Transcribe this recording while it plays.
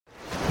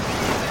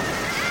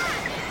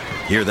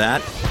Hear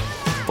that?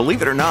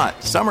 Believe it or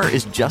not, summer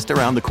is just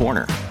around the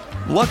corner.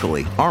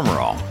 Luckily, Armor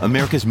All,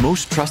 America's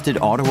most trusted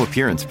auto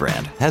appearance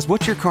brand, has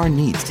what your car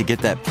needs to get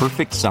that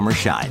perfect summer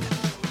shine.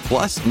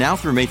 Plus, now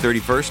through May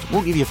 31st,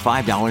 we'll give you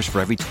 $5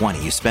 for every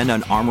 $20 you spend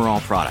on Armor All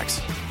products.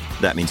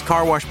 That means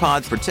car wash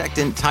pods,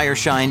 protectant, tire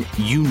shine,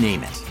 you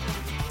name it.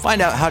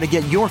 Find out how to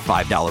get your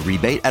 $5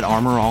 rebate at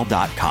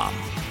armorall.com.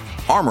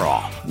 Armor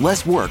All,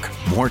 less work,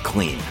 more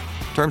clean.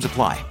 Terms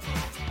apply.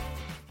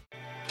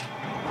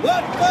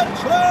 Let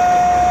the truck!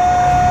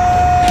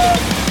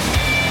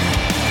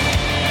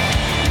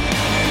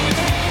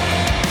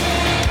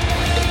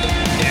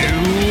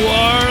 You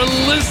are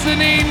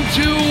listening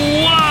to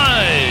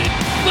What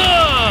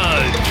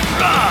the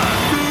Truck.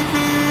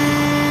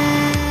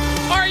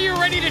 Are you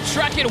ready to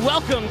truck it?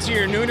 Welcome to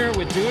your Nooner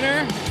with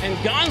Dooner and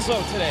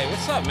Gonzo today.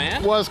 What's up,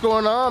 man? What's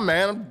going on,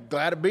 man? I'm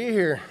glad to be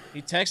here.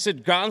 He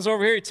texted Gonzo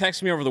over here. He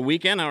texted me over the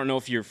weekend. I don't know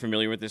if you're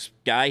familiar with this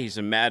guy. He's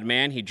a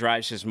madman. He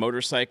drives his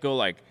motorcycle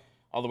like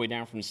all the way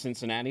down from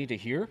Cincinnati to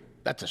here.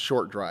 That's a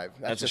short drive.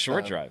 That's a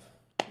short drive.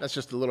 That's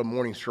just a little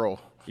morning stroll.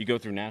 You go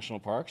through national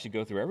parks. You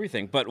go through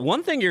everything. But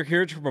one thing you're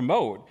here to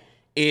promote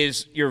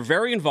is you're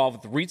very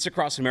involved with REITs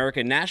Across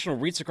America. National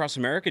REITs Across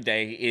America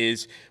Day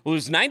it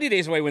was 90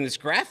 days away when this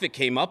graphic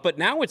came up, but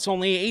now it's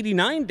only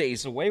 89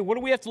 days away. What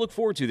do we have to look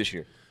forward to this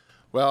year?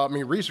 Well, I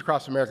mean, REITs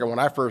Across America, when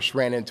I first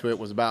ran into it,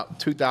 was about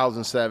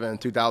 2007,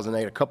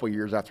 2008, a couple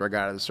years after I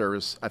got out of the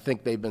service. I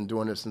think they've been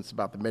doing this since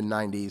about the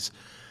mid-90s.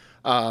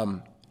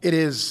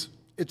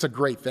 It's a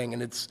great thing,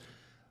 and it's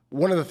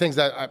one of the things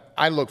that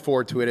I look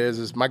forward to. It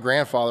is my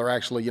grandfather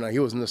actually, he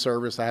was in the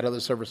service. I had other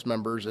service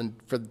members, and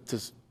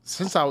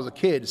since I was a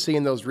kid,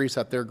 seeing those wreaths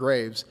at their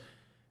graves,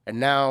 and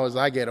now as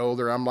I get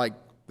older, I'm like,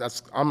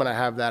 I'm going to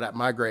have that at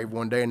my grave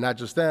one day, and not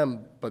just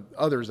them, but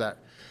others that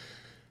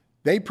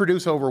they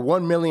produce over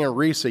 1 million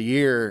wreaths a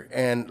year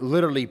and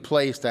literally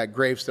placed at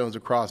gravestones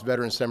across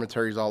veteran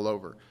cemeteries all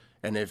over.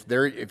 And if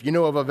you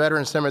know of a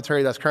veteran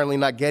cemetery that's currently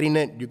not getting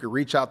it, you can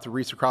reach out to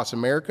Wreaths Across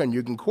America and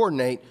you can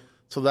coordinate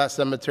so that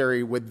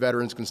cemetery with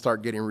veterans can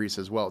start getting wreaths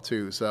as well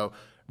too. So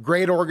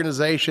great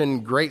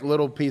organization, great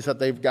little piece that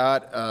they've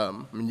got.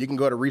 You can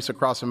go to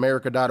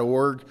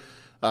wreathsacrossamerica.org.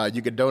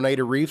 You could donate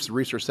a wreath.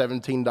 Wreaths are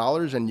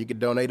 $17 and you could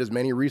donate as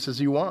many wreaths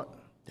as you want.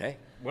 Hey,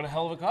 what a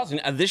hell of a cause.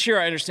 And this year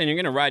I understand you're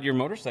going to ride your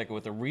motorcycle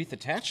with a wreath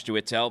attached to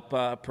it to help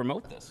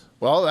promote this.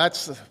 Well,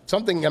 that's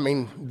something,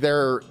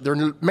 their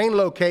main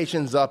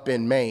location's up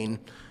in Maine,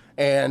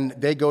 and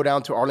they go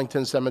down to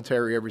Arlington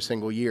Cemetery every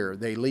single year.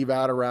 They leave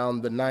out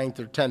around the 9th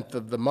or 10th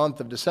of the month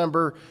of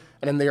December,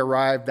 and then they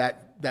arrive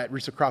that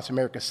Wreaths Across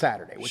America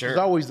Saturday, which is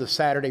always the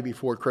Saturday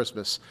before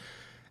Christmas.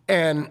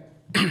 And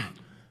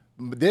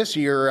this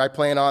year, I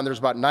plan on, there's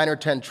about 9 or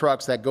 10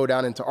 trucks that go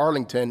down into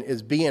Arlington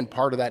as being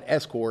part of that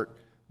escort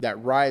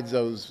that rides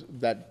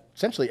that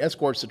essentially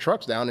escorts the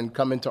trucks down and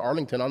come into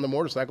Arlington on the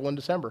motorcycle in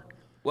December.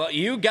 Well,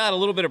 you got a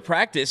little bit of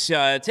practice.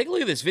 Take a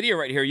look at this video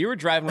right here. You were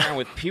driving around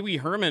with Pee Wee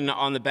Herman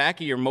on the back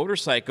of your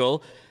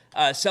motorcycle,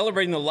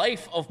 celebrating the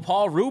life of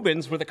Paul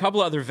Rubens with a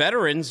couple other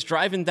veterans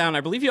driving down.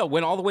 I believe you all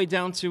went all the way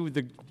down to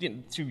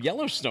to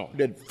Yellowstone. We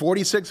did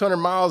 4,600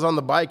 miles on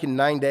the bike in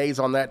 9 days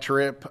on that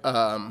trip.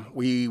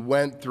 We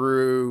went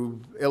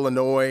through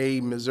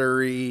Illinois,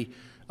 Missouri,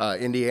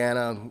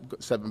 Indiana,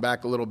 stepping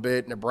back a little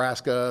bit,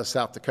 Nebraska,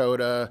 South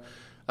Dakota,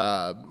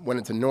 went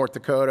into North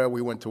Dakota.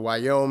 We went to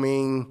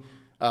Wyoming.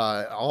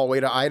 All the way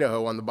to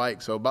Idaho on the bike.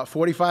 So about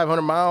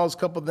 4,500 miles,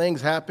 couple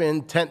things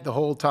happened, tent the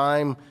whole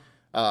time.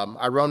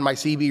 I run my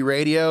CB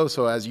radio,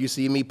 so as you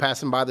see me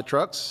passing by the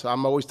trucks,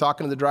 I'm always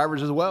talking to the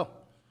drivers as well.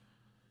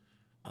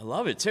 I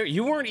love it too.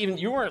 You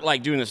weren't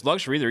like doing this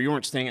luxury either. You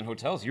weren't staying in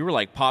hotels. You were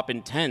like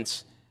popping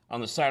tents on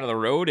the side of the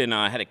road and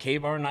had a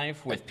K-bar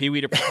knife with Pee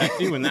Wee to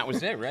protect you, and that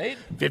was it, right?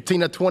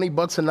 15 to 20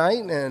 bucks a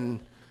night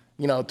and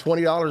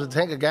 $20 a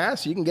tank of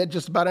gas, you can get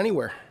just about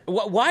anywhere.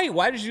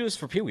 Why did you do this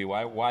for Pee Wee?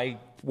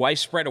 Why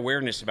spread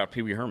awareness about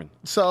Pee Wee Herman?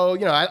 So,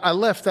 I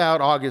left out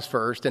August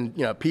 1st,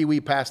 and, Pee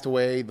Wee passed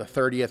away the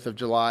 30th of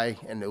July,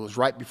 and it was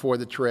right before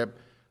the trip.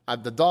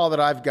 The doll that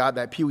I've got,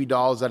 that Pee Wee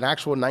doll, is an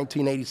actual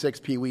 1986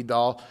 Pee Wee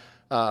doll.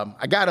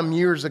 I got him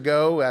years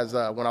ago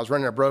when I was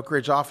running a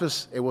brokerage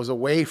office. It was a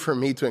way for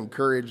me to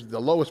encourage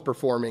the lowest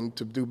performing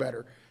to do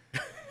better.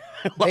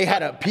 They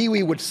had Pee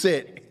Wee would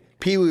sit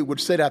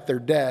at their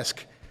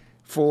desk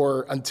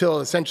until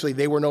essentially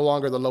they were no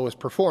longer the lowest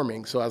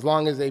performing. So as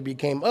long as they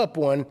became up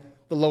one,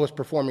 the lowest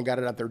performing got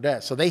it at their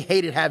desk. So they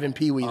hated having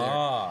Pee Wee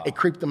there. It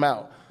creeped them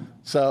out.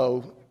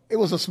 So it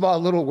was a small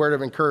little word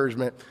of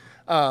encouragement.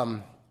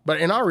 But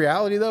in our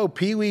reality, though,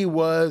 Pee Wee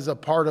was a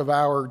part of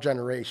our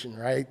generation,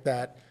 right?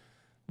 That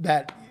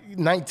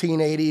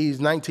 1980s,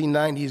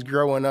 1990s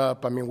growing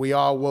up, we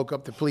all woke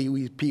up to Pee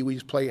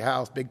Wee's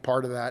Playhouse, big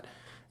part of that.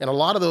 And a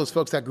lot of those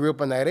folks that grew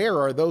up in that era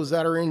are those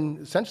that are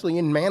essentially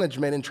in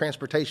management and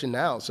transportation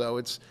now. So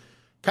it's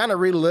kind of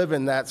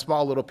reliving that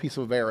small little piece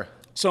of era.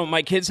 So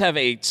my kids have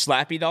a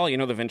Slappy doll,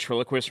 the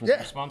ventriloquist from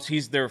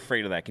Goosebumps. They're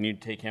afraid of that. Can you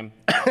take him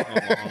on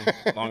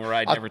a long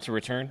ride, never to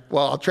return?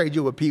 Well, I'll trade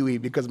you with Pee Wee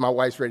because my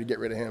wife's ready to get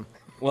rid of him.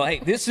 Well, hey,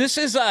 this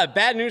is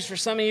bad news for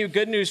some of you,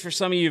 good news for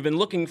some of you who've been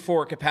looking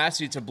for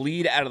capacity to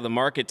bleed out of the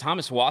market.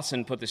 Thomas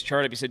Wasson put this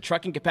chart up. He said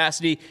trucking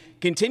capacity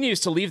continues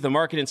to leave the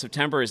market in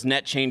September as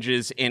net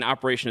changes in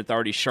operation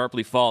authority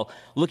sharply fall.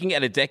 Looking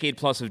at a decade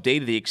plus of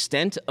data, the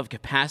extent of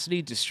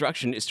capacity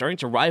destruction is starting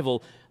to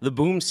rival the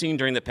boom seen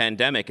during the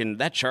pandemic, and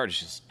that chart is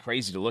just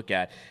crazy to look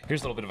at. Here's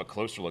a little bit of a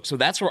closer look. So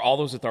that's where all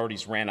those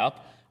authorities ran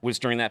up, was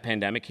during that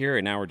pandemic here,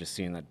 and now we're just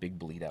seeing that big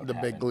bleed out. The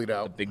big bleed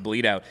out. The big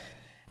bleed out.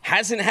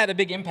 Hasn't had a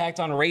big impact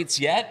on rates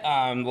yet.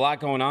 A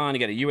lot going on. You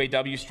got a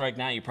UAW strike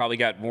now. You probably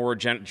got more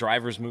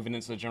drivers moving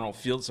into the general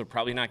field, so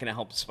probably not going to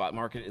help the spot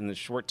market in the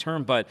short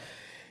term. But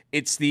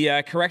it's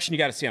the correction you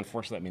got to see.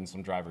 Unfortunately, that means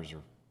some drivers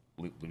are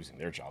losing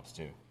their jobs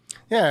too.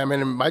 Yeah, I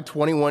mean, in my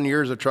 21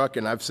 years of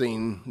trucking, I've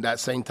seen that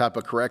same type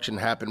of correction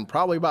happen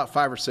probably about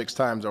 5 or 6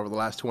 times over the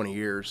last 20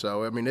 years.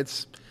 So, I mean,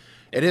 it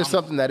is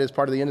something that is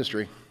part of the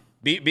industry.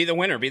 Be the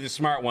winner. Be the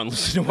smart one.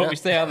 Listen to what we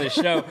say on this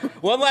show.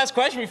 One last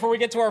question before we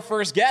get to our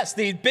first guest.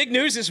 The big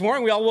news this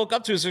morning we all woke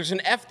up to is there's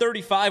an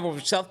F-35 over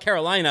South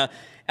Carolina.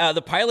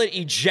 The pilot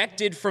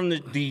ejected from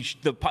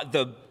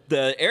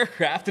the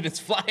aircraft, and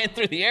it's flying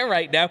through the air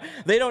right now.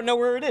 They don't know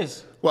where it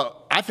is.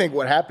 Well, I think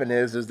what happened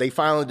is they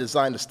finally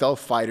designed a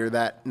stealth fighter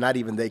that not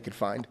even they could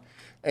find.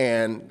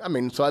 And, I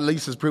mean, so at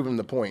least it's proven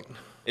the point.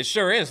 It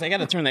sure is. They got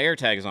to turn the air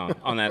tags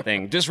on that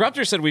thing.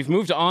 Disruptor said we've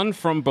moved on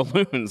from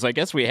balloons. I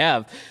guess we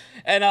have.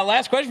 And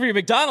last question for you,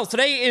 McDonald's.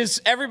 Today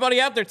is, everybody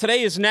out there,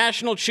 today is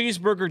National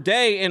Cheeseburger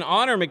Day. In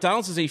honor,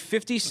 McDonald's is a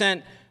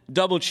 50-cent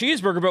double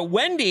cheeseburger, but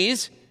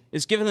Wendy's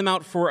is giving them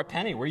out for a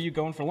penny. Where are you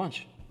going for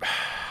lunch?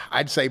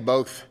 I'd say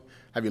both.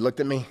 Have you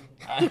looked at me?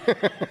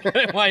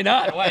 Why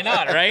not? Why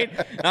not, right?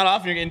 Not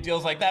often you're getting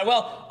deals like that.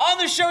 Well, on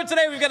the show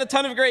today, we've got a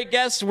ton of great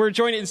guests. We're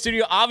joined in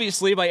studio,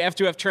 obviously, by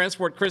F2F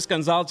Transport, Chris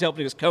Gonzalez,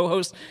 helping us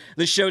co-host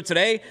the show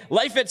today.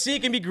 Life at sea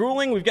can be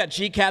grueling. We've got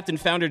G-Captain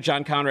founder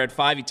John Conrad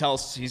 5.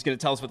 He's going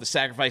to tell us what the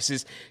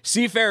sacrifices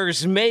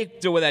seafarers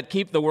make that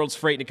keep the world's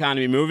freight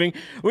economy moving.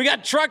 We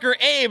got trucker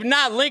Abe,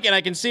 not Lincoln.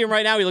 I can see him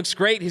right now. He looks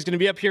great. He's going to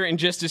be up here in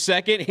just a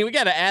second. We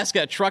got to ask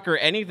a trucker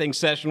anything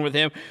session with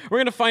him. We're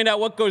going to find out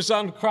what goes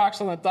on with Crocs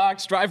on the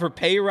docks, driver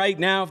pay right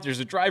now, if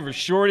there's a driver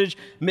shortage,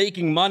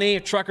 making money,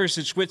 truckers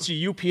should switch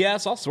to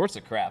UPS, all sorts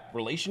of crap.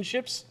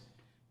 Relationships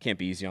can't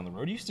be easy on the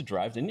road. You used to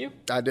drive, didn't you?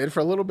 I did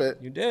for a little bit.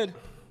 You did.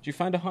 Did you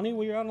find a honey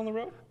while you're out on the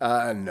road?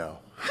 No.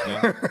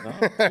 No?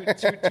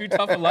 Too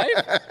tough a life?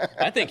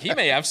 I think he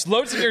may have.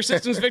 Load Secure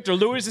Systems Victor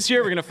Lewis is here.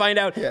 We're going to find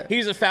out. Yeah.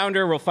 He's a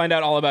founder. We'll find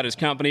out all about his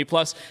company.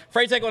 Plus,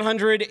 FreightTech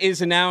 100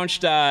 is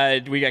announced.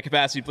 We got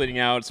capacity bleeding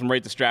out, some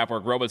rate the strap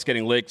work, robots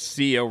getting licked,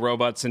 CEO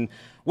robots, and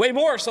way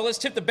more. So let's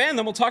tip the band,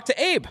 then we'll talk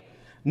to Abe.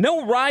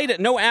 No ride,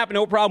 no app,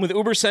 no problem. With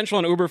Uber Central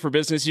and Uber for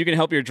Business, you can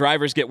help your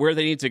drivers get where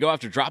they need to go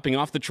after dropping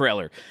off the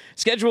trailer.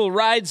 Schedule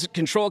rides,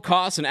 control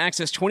costs, and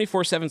access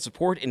 24/7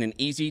 support in an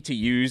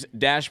easy-to-use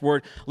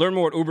dashboard. Learn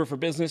more at Uber for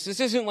Business. This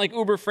isn't like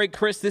Uber Freight,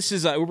 Chris. This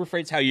is Uber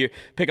Freight's how you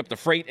pick up the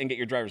freight and get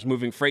your drivers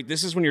moving freight.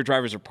 This is when your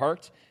drivers are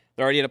parked.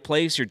 They're already at a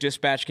place. Your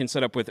dispatch can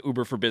set up with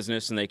Uber for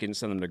Business, and they can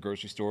send them to a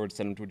grocery store,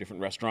 send them to a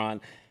different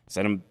restaurant,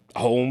 send them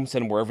home,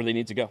 send them wherever they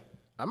need to go.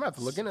 I'm going to have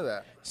to look into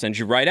that. Send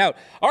you right out.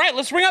 All right,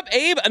 let's bring up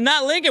Abe,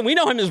 not Lincoln. We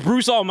know him as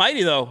Bruce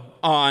Almighty, though,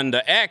 on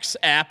the X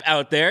app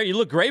out there. You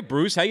look great,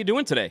 Bruce. How you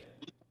doing today?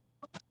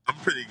 I'm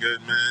pretty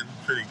good, man.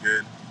 Pretty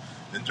good.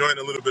 Enjoying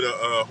a little bit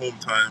of home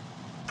time.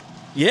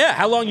 Yeah.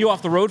 How long you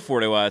off the road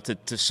for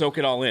to soak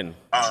it all in?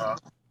 I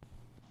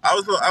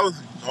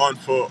was on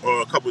for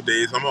a couple of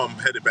days. I'm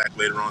headed back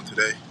later on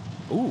today.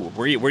 Ooh,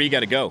 where you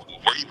got to go?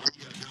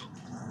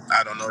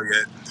 I don't know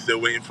yet.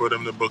 Still waiting for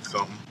them to book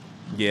something.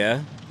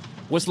 Yeah.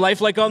 What's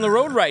life like on the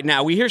road right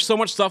now? We hear so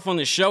much stuff on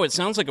this show. It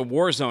sounds like a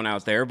war zone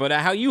out there, but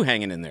how you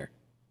hanging in there?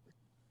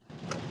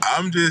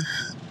 I'm just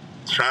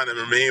trying to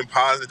remain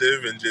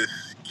positive and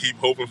just keep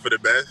hoping for the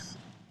best.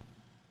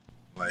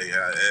 Like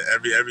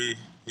every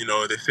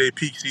they say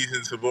peak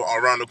season's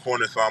around the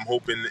corner, so I'm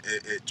hoping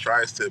it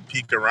tries to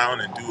peak around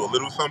and do a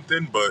little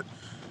something, but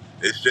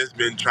it's just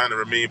been trying to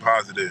remain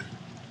positive.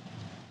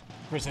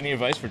 Chris, any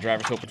advice for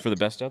drivers hoping for the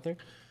best out there?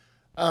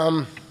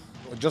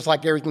 Just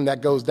like everything that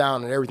goes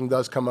down, and everything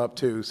does come up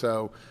too.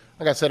 So,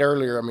 like I said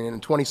earlier, I mean,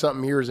 in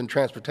 20-something years in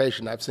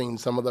transportation, I've seen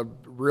some of the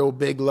real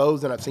big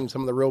lows, and I've seen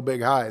some of the real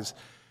big highs.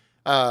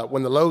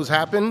 When the lows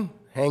happen,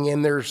 hang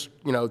in there,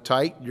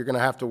 tight. You're going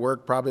to have to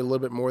work probably a little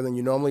bit more than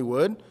you normally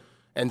would,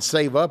 and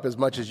save up as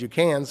much as you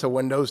can. So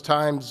when those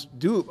times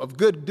do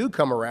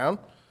come around,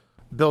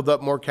 build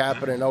up more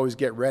capital and always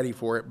get ready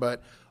for it.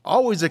 But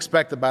always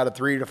expect about a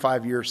 3 to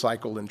 5 year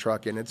cycle in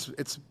trucking.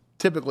 It's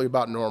typically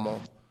about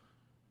normal.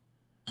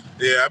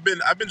 Yeah, I've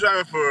been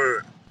driving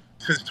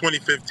since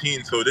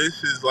 2015, so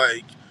this is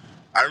like,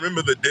 I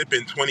remember the dip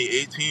in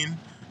 2018,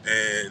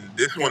 and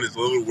this one is a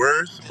little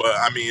worse, but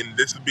I mean,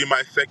 this will be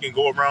my second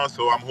go around,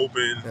 so I'm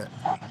hoping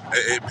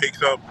it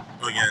picks up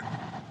again.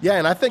 Yeah,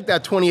 and I think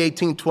that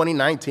 2018,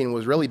 2019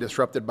 was really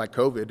disrupted by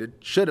COVID. It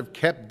should have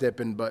kept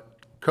dipping, but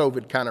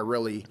COVID kind of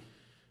really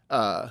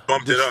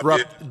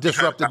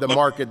disrupted the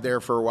market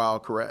there for a while,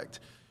 correct?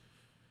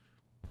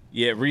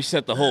 Yeah,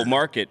 reset the whole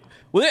market.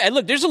 Well,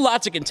 look, there's a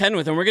lot to contend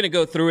with, and we're going to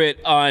go through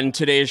it on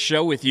today's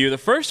show with you. The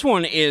first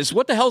one is,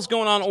 what the hell's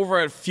going on over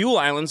at Fuel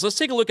Islands? Let's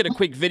take a look at a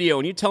quick video,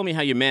 and you tell me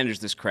how you manage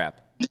this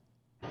crap. You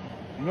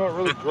know what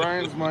really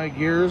grinds my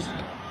gears?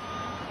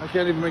 I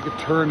can't even make a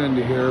turn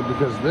into here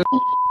because this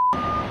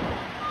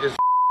is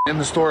in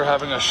the store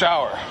having a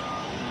shower.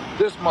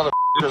 This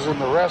is in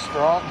the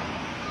restaurant.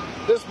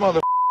 This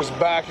is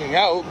backing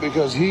out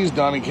because he's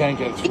done and can't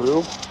get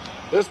through.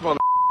 This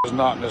is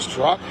not in his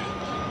truck.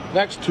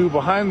 Next two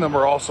behind them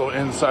are also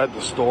inside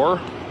the store.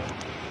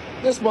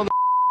 This who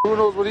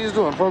knows what he's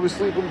doing? Probably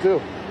sleeping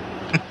too.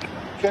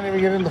 Can't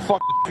even get into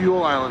fucking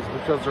Fuel Islands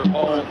because they're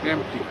all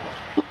empty.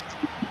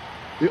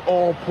 They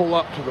all pull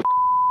up to the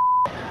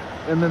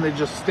and then they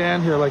just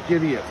stand here like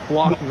idiots,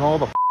 blocking all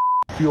the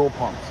fuel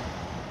pumps.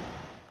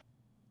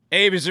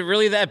 Abe, is it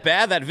really that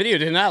bad? That video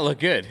did not look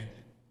good.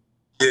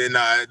 Yeah,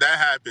 nah, that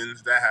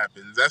happens.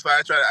 That's why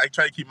I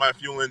try to keep my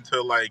fuel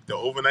into like the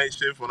overnight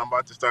shift when I'm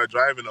about to start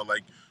driving, or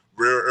like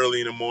real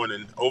early in the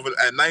morning.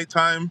 At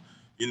nighttime,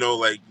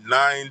 like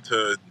 9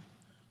 to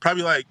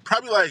probably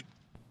like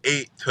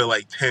 8 to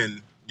like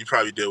 10. You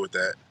probably deal with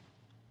that.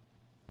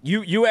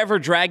 You ever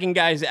dragging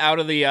guys out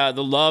of the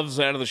loves,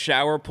 out of the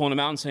shower, pulling them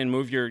out and saying,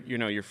 "Move your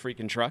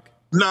freaking truck"?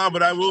 No,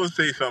 but I will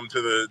say something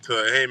to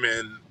hey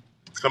man,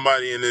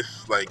 somebody in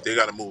this, like, they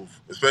gotta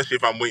move, especially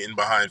if I'm waiting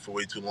behind for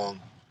way too long.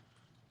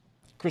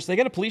 Chris, they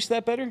got to police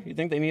that better? You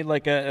think they need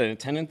like an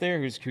attendant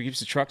there who keeps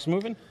the trucks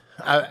moving?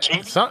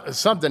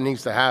 Something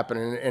needs to happen,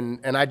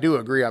 and I do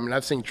agree. I mean,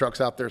 I've seen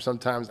trucks out there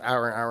sometimes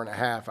hour and a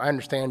half. I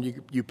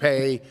understand you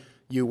pay,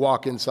 you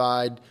walk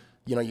inside,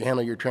 you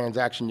handle your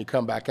transaction, you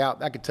come back out.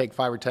 That could take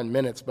 5 or 10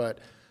 minutes, but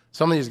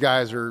some of these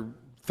guys are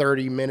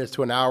 30 minutes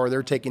to an hour.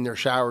 They're taking their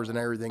showers and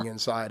everything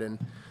inside, and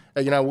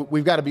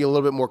we've got to be a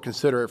little bit more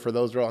considerate for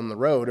those who are on the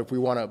road. If we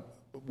want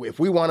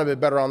to be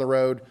better on the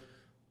road,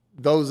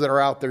 those that are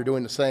out there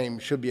doing the same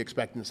should be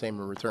expecting the same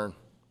in return.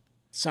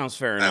 Sounds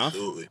fair enough.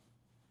 Absolutely.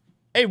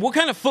 Hey, what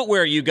kind of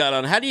footwear you got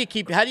on? How do you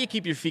keep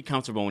your feet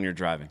comfortable when you're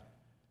driving?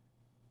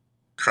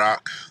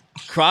 Crocs.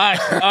 All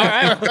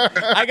right.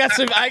 I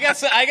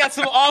got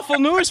some awful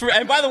news for you.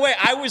 And by the way,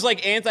 I was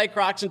like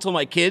anti-Crocs until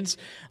my kids,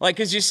 like,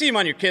 because you see them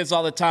on your kids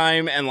all the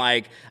time, and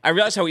like I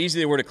realized how easy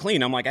they were to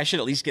clean. I'm like, I should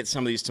at least get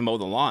some of these to mow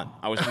the lawn.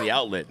 I was in the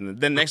outlet,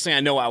 and then next thing I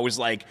know, I was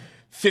like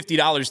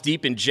 $50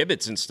 deep in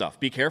gibbets and stuff.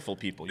 Be careful,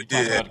 people. You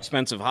talk about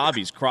expensive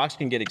hobbies. Crocs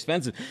can get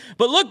expensive.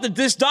 But look,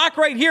 this dock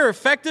right here,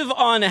 effective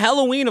on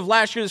Halloween of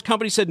last year, this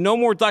company said no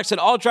more docks, said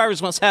all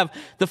drivers must have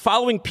the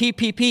following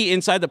PPP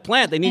inside the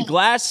plant. They need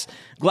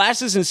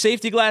glasses and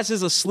safety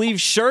glasses, a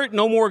sleeve shirt.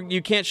 No more,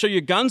 you can't show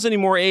your guns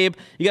anymore, Abe.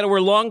 You got to wear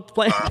long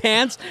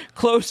pants,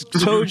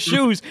 closed-toed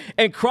shoes,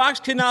 and Crocs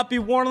cannot be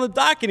worn on the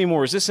dock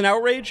anymore. Is this an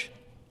outrage?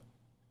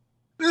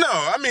 No,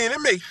 I mean,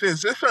 it makes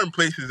sense. There's certain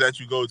places that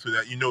you go to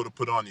that to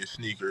put on your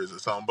sneakers or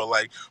something. But,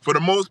 like, for the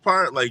most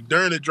part, like,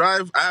 during the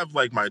drive, I have,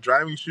 like, my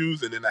driving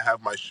shoes, and then I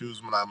have my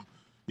shoes when I'm,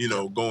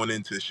 going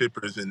into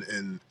shippers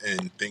and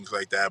things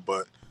like that.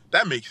 But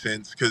that makes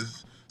sense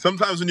because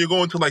sometimes when you're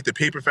going to, like, the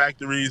paper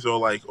factories or,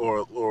 like,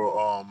 or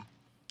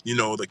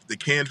the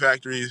can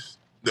factories,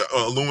 the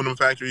aluminum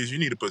factories, you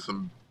need to put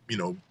some,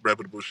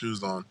 reputable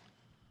shoes on.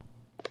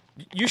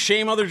 You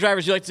shame other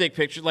drivers. You like to take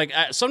pictures. Like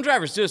some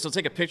drivers do this. They'll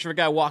take a picture of a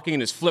guy walking in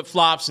his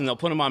flip-flops and they'll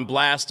put him on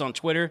blast on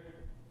Twitter.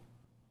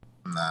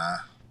 Nah.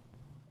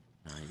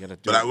 You gotta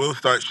do but I will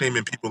start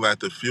shaming people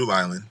at the fuel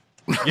island.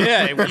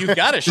 Yeah, you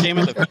gotta shame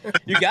at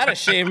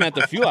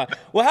the fuel island.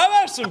 Well, how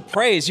about some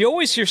praise? You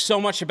always hear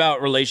so much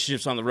about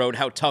relationships on the road,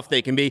 how tough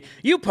they can be.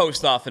 You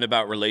post often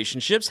about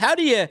relationships. How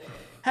do you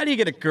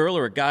get a girl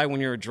or a guy when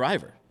you're a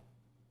driver?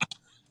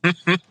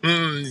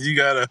 You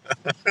gotta.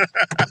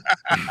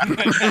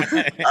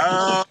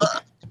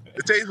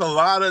 It takes a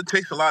lot of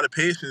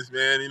patience,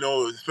 man.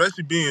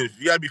 Especially you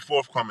gotta be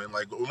forthcoming.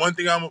 Like one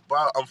thing I'm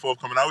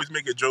forthcoming. I always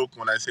make a joke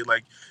when I say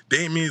like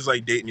dating me is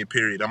like dating your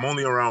period. I'm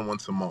only around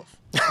once a month.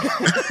 But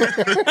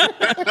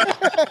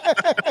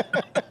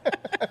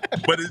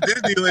it's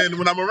Disneyland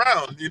when I'm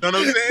around. You know what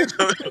I'm saying?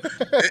 So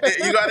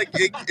you gotta.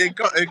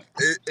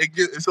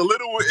 It's a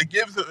little. It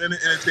gives and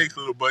it takes a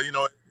little, but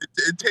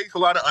it takes a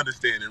lot of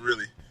understanding,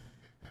 really.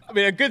 I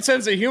mean, a good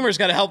sense of humor's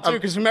got to help too,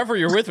 because whomever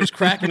you're with was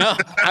cracking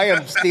up. I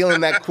am stealing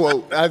that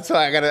quote. I'm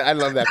sorry, I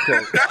love that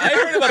quote. I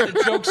heard about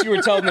the jokes you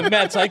were telling the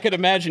Mets. I could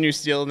imagine you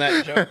stealing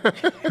that joke.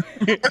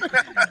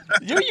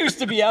 You used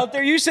to be out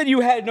there. You said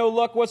you had no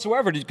luck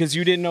whatsoever because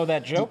you didn't know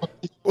that joke.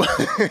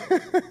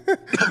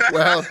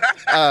 Well,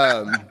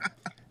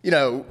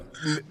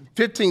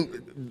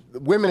 15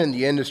 women in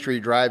the industry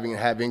driving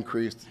have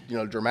increased,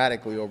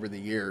 dramatically over the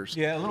years.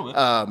 Yeah, a little bit.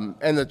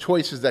 And the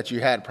choices that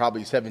you had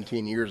probably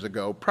 17 years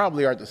ago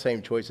probably aren't the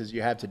same choices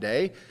you have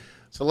today.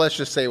 So let's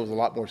just say it was a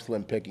lot more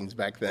slim pickings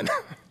back then.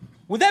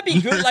 Would that be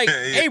good? Like,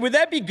 hey, would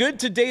that be good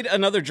to date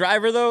another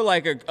driver though,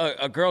 like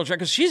a girl driver?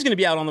 Because she's going to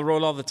be out on the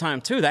road all the time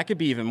too. That could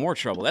be even more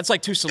trouble. That's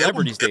like two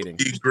celebrities dating.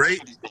 It would be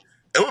great.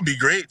 It would be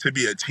great to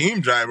be a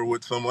team driver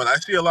with someone. I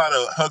see a lot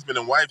of husband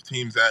and wife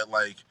teams that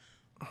like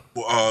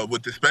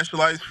With the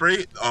specialized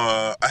freight,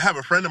 I have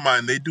a friend of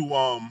mine. They do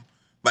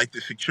like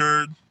the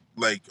secured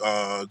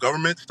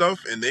government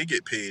stuff, and they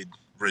get paid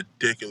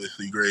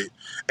ridiculously great.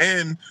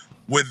 And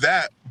with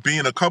that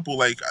being a couple,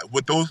 like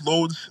with those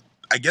loads,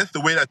 I guess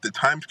the way that the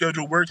time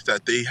schedule works,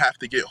 that they have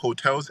to get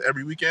hotels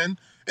every weekend,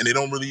 and they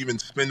don't really even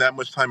spend that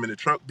much time in the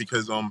truck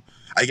because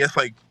I guess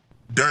like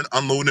during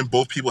unloading,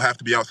 both people have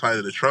to be outside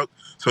of the truck.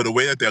 So the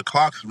way that their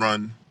clocks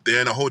run,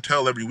 they're in a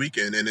hotel every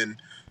weekend, and then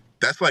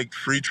that's like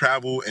free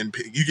travel, and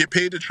you get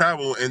paid to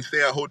travel and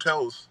stay at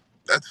hotels.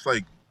 That's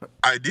like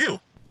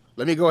ideal.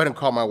 Let me go ahead and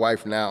call my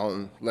wife now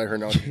and let her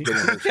know to get in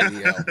her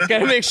CDL.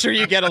 Gotta make sure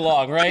you get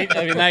along, right?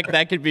 I mean,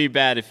 that could be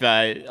bad if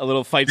a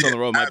little fights on the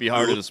road might be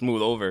harder to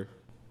smooth over.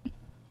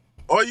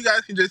 Or you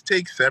guys can just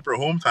take separate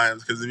home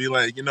times because it'd be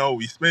like,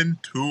 we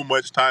spend too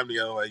much time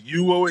together. Like,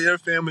 you go with your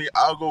family,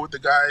 I'll go with the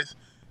guys.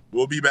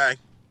 We'll be back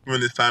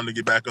when it's time to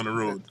get back on the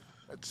road.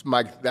 That's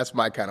my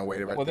kind of way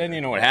to. Well, then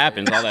you know what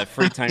happens. All that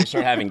free time, you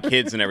start having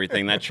kids and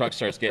everything. That truck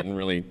starts getting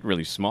really,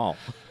 really small.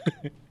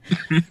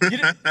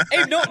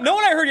 Hey, know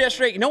what I heard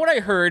yesterday? You know what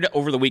I heard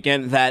over the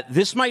weekend? That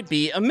this might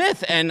be a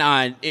myth,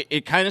 and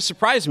it kind of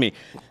surprised me.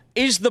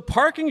 Is the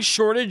parking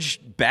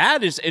shortage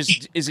bad? Is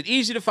it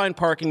easy to find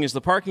parking? Is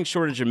the parking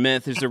shortage a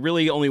myth? Is there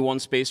really only one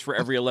space for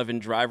every 11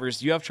 drivers?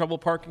 Do you have trouble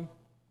parking?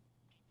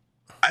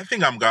 I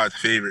think I'm God's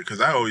favorite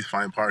because I always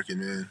find parking,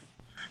 man.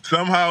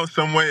 Somehow,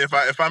 some way,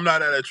 if I'm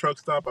not at a truck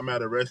stop, I'm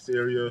at a rest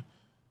area.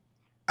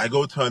 I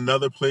go to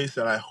another place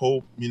that I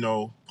hope,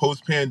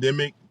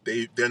 post-pandemic,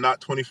 they're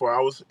not 24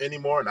 hours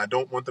anymore, and I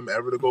don't want them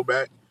ever to go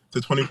back to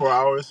 24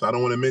 hours. So I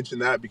don't want to mention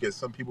that because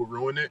some people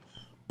ruin it.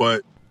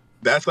 But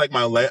that's like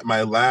my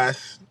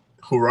last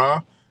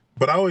hurrah.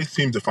 But I always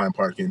seem to find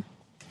parking.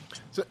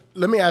 So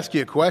let me ask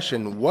you a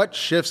question. What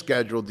shift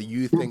schedule do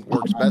you think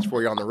works best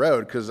for you on the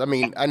road? Because, I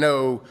mean, I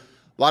know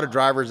a lot of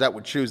drivers that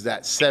would choose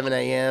that 7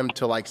 a.m.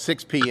 to like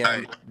 6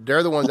 p.m.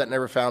 They're the ones that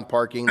never found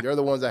parking. They're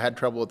the ones that had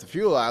trouble at the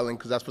fuel island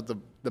because that's what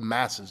the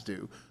masses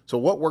do. So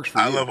what works for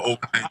you? I love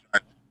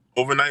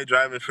overnight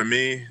driving. For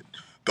me,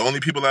 the only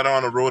people that are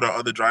on the road are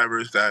other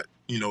drivers that,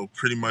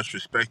 pretty much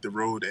respect the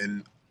road.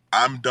 And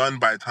I'm done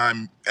by the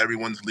time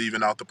everyone's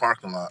leaving out the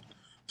parking lot.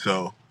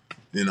 So,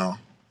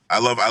 I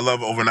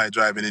love overnight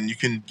driving. And you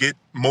can get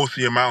most of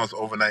your miles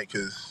overnight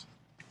because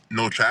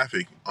no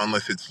traffic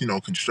unless it's,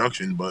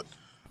 construction. But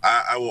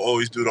I will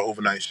always do the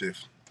overnight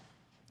shift.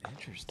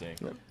 Interesting.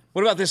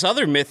 What about this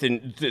other myth,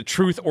 and the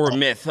truth or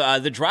myth,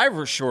 the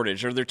driver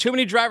shortage? Are there too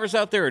many drivers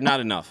out there or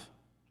not enough?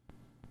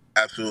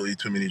 Absolutely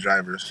too many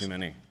drivers. Too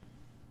many.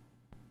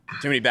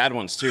 Too many bad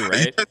ones too,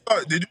 right?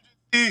 Did you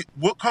see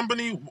what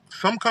company?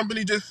 Some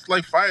company just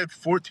fired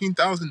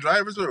 14,000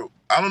 drivers, or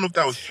I don't know if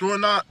that was true or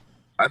not.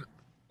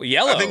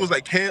 Yellow. I think it was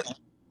like Yellow.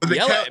 Big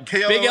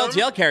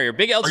LTL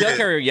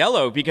carrier,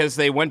 Yellow, because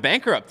they went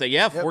bankrupt.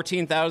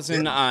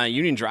 14,000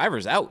 union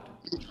drivers out.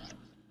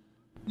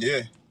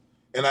 Yeah.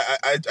 And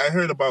I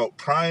heard about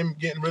Prime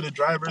getting rid of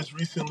drivers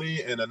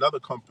recently, and another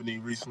company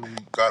recently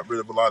got rid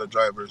of a lot of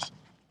drivers.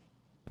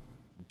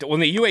 When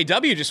the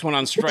UAW just went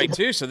on strike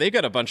too, so they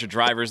got a bunch of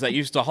drivers that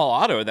used to haul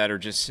auto that are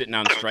just sitting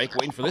on strike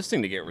waiting for this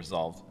thing to get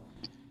resolved.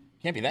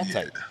 Can't be that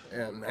tight.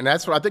 And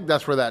that's what I think.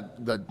 That's where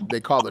they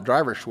call the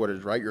driver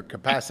shortage, right? Your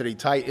capacity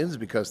tightens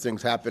because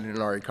things happen in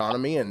our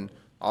economy, and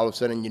all of a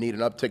sudden you need an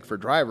uptick for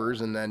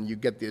drivers, and then you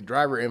get the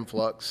driver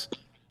influx,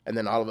 and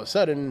then all of a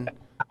sudden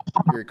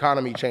your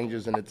economy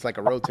changes, and it's like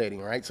a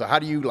rotating, right? So how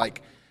do you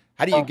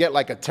get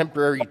like a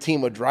temporary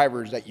team of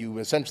drivers that you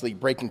essentially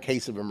break in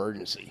case of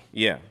emergency?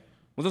 Yeah.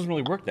 Well, it doesn't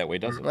really work that way,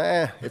 does it?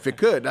 If it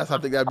could, I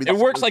think that'd be. It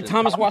works like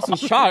Thomas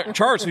Watson's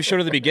charts we showed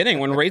at the beginning.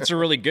 When rates are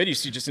really good, you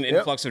see just an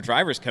influx of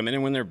drivers come in,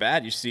 and when they're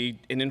bad, you see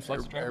an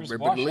influx of drivers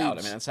wash out.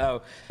 I mean, that's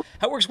how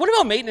it works. What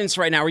about maintenance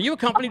right now? Are you a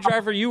company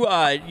driver?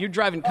 You're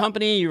driving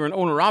company. You're an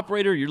owner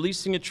operator. You're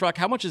leasing a truck.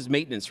 How much is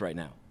maintenance right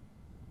now?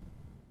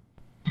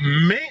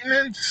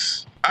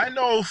 Maintenance, I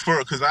know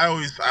because I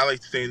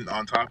like staying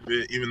on top of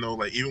it. Even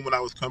though even when I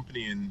was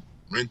company and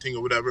renting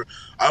or whatever,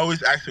 I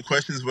always ask the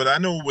questions. But I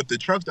know with the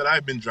truck that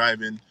I've been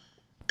driving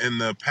in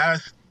the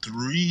past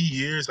 3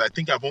 years, I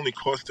think I've only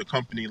cost the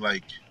company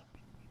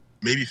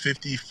maybe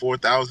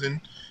 $54,000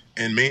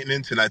 in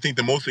maintenance. And I think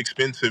the most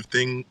expensive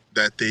thing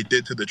that they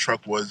did to the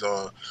truck was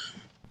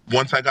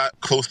once I got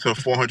close to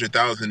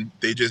 $400,000,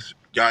 they just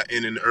got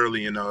in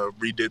early and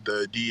redid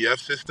the DEF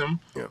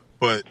system. Yeah.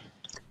 But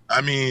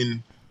I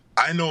mean,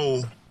 I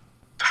know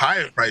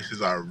tire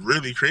prices are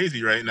really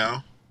crazy right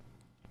now.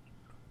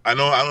 I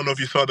don't know if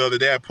you saw the other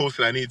day I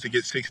posted I needed to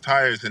get 6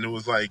 tires, and it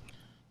was like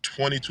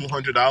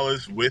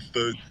 $2,200 with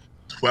the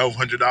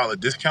 $1,200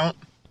 discount.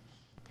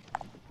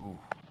 Ooh,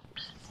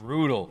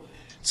 brutal.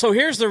 So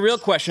here's the real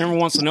question everyone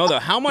wants to know, though.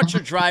 How much are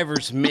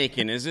drivers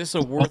making? Is this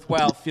a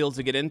worthwhile field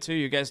to get into?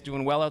 You guys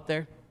doing well out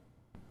there?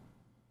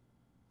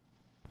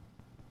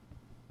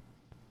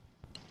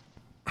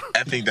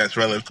 I think that's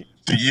relative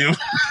to you.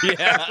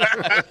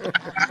 Yeah.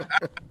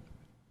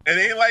 It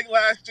ain't like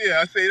last year,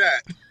 I say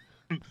that.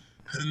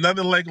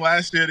 Nothing like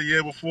last year, the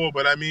year before,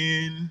 but I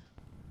mean,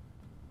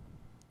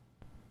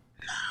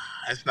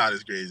 it's not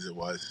as great as it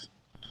was.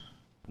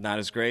 Not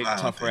as great.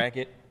 Tough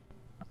racket.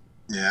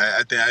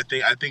 Yeah,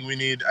 I think we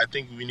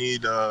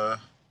need a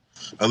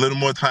little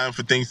more time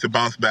for things to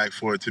bounce back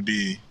for it to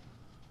be,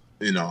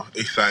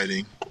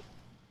 exciting.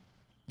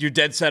 You're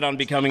dead set on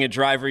becoming a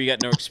driver. You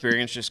got no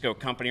experience. Just go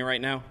company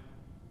right now.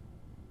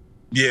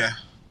 Yeah.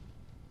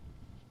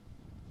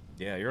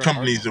 Yeah, you're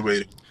company's the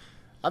way.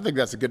 I think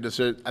that's a good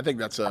decision. I think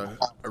that's a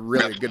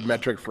really good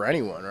metric for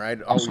anyone,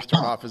 right? Always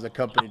start off as a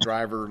company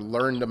driver,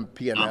 learn the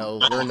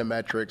P&Ls, learn the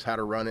metrics, how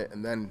to run it,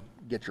 and then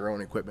get your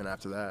own equipment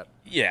after that.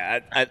 Yeah,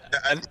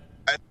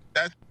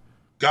 that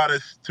got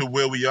us to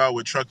where we are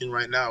with trucking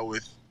right now.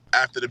 With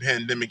after the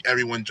pandemic,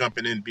 everyone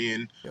jumping in,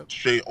 being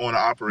straight owner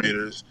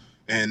operators,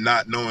 and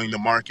not knowing the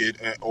market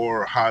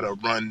or how to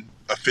run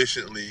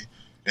efficiently.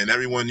 And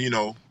everyone,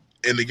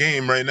 in the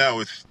game right now,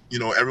 it's,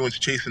 everyone's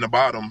chasing the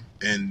bottom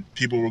and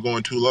people were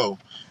going too low.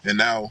 And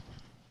now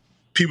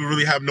people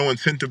really have no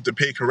incentive to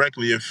pay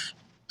correctly if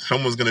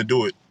someone's going to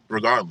do it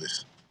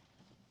regardless.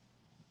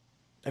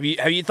 Have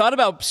you thought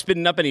about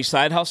spinning up any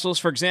side hustles?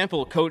 For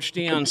example, Coach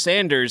Deion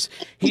Sanders,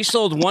 he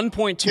sold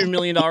 $1.2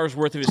 million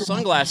worth of his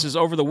sunglasses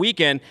over the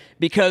weekend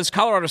because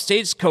Colorado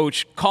State's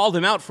coach called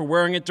him out for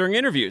wearing it during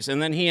interviews,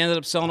 and then he ended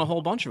up selling a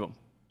whole bunch of them.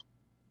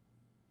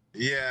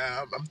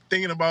 Yeah, I'm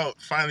thinking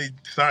about finally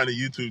starting a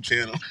YouTube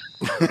channel.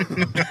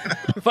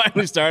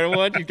 Finally started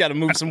one? You've got to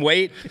move some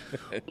weight?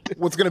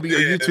 What's going to be your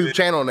YouTube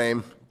channel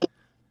name?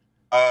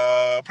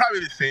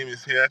 Probably the same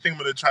as here. I think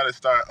I'm going to try to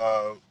start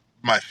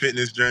my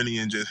fitness journey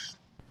and just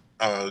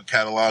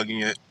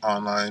cataloging it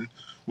online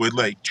with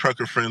like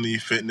trucker-friendly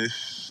fitness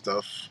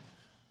stuff.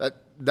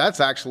 That's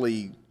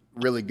actually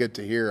really good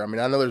to hear. I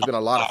mean, I know there's been a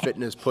lot of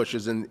fitness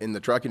pushes in the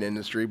trucking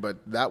industry, but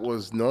that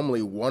was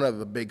normally one of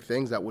the big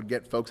things that would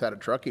get folks out of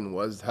trucking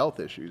was health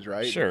issues,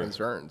 right? Sure.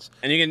 Concerns.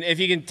 And if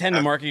you can tend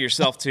to market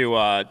yourself to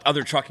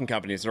other trucking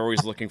companies, they're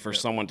always looking for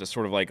someone to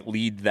sort of like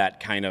lead that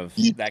kind of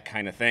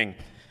thing.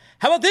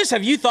 How about this?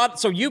 Have you thought,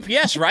 so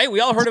UPS, right? We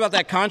all heard about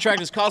that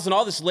contract. It's causing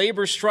all this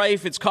labor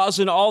strife. It's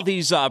causing all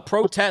these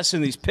protests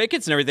and these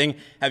pickets and everything.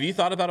 Have you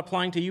thought about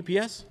applying to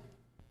UPS?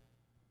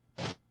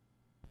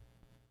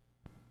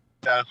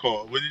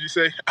 Cool. What did you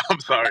say? I'm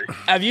sorry.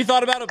 Have you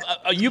thought about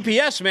a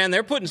UPS, man?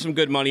 They're putting some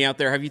good money out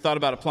there. Have you thought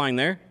about applying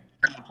there?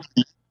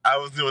 I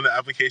was doing the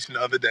application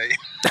the other day.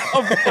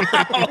 Oh,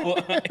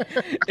 wow.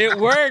 It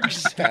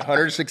works.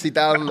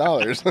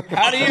 $160,000.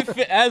 How do you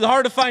it's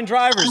hard to find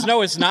drivers.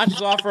 No, it's not.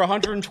 Just offer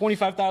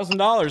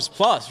 $125,000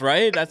 plus,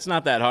 right? That's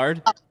not that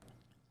hard.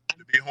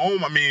 To be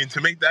home, I mean,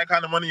 to make that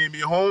kind of money and be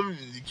home,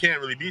 you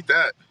can't really beat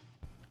that.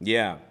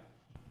 Yeah.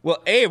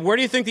 Well, Abe, where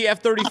do you think the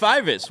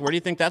F-35 is? Where do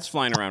you think that's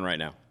flying around right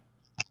now?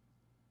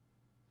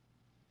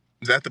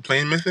 Is that the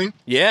plane missing?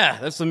 Yeah,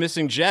 that's the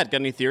missing jet.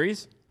 Got any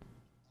theories?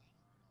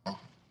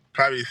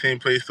 Probably the same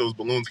place those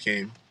balloons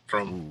came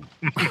from.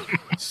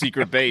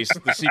 Secret base,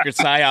 the secret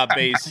PSYOP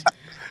base.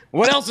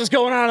 What else is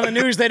going on in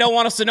the news they don't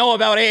want us to know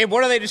about, Abe?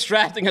 What are they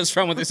distracting us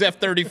from with this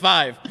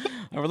F-35?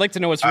 I would like to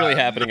know what's really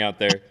happening out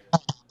there.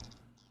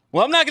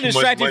 Well, I'm not going to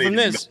distract you from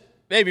this.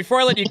 Hey, before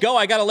I let you go,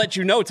 I got to let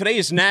you know, today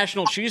is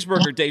National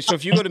Cheeseburger Day. So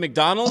if you go to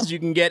McDonald's, you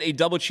can get a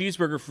double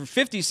cheeseburger for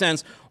 50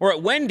 cents. Or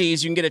at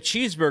Wendy's, you can get a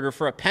cheeseburger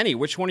for a penny.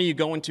 Which one are you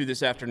going to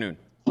this afternoon?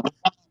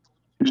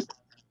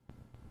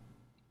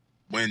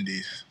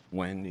 Wendy's.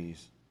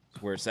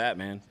 Where's it's at,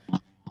 man.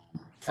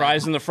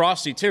 Fries and the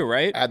Frosty, too,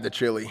 right? Add the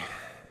chili.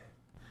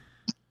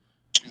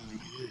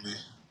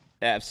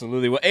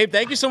 Absolutely. Well, Abe,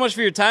 thank you so much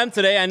for your time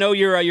today. I know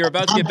you're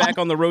about to get back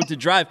on the road to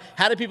drive.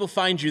 How do people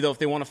find you, though, if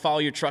they want to follow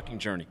your trucking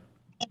journey?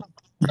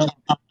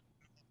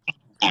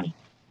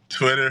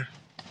 Twitter,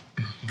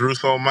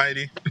 Bruce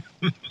Almighty.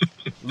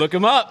 Look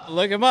him up.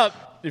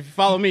 If you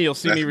follow me, you'll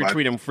see me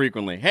retweet him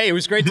frequently. Hey, it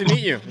was great to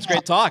meet you. It was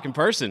great talk in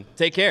person.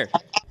 Take care.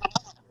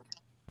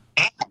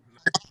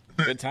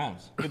 Good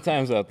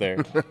times out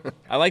there.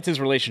 I liked his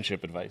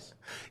relationship advice.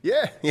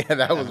 Yeah,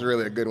 that was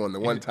really a good one. The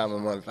one time a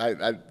month.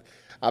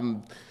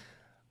 I'm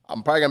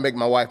probably gonna make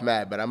my wife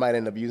mad, but I might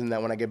end up using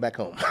that when I get back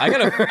home. I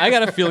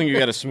got a feeling you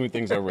got to smooth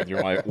things over with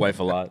your wife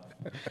a lot.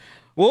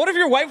 Well, what if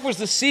your wife was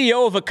the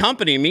CEO of a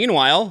company?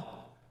 Meanwhile,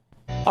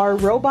 are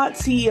robot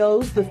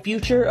CEOs the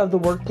future of the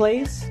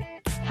workplace?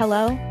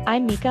 Hello,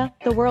 I'm Mika,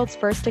 the world's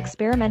first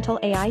experimental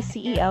AI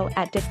CEO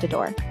at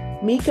Dictador.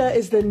 Mika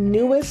is the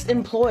newest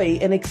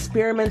employee and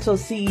experimental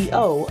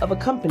CEO of a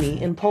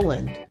company in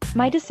Poland.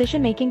 My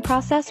decision-making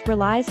process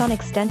relies on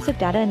extensive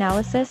data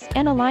analysis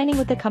and aligning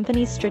with the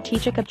company's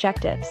strategic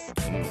objectives.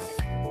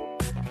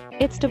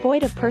 It's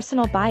devoid of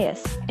personal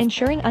bias,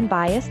 ensuring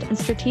unbiased and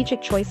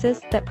strategic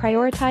choices that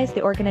prioritize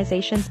the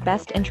organization's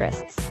best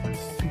interests.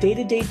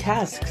 Day-to-day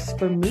tasks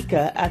for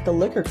Mika at the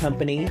liquor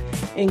company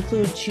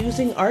include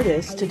choosing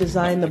artists to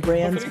design the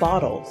brand's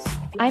bottles.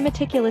 I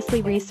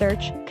meticulously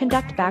research,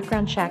 conduct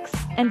background checks,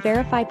 and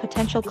verify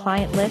potential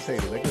client lists,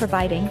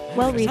 providing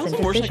well-reasoned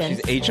decisions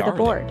to the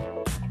board.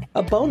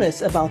 A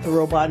bonus about the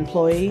robot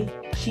employee,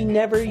 she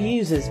never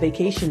uses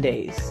vacation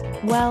days.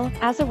 Well,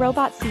 as a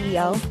robot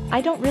CEO, I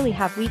don't really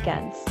have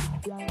weekends.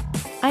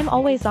 I'm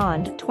always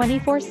on,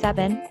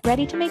 24/7,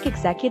 ready to make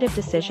executive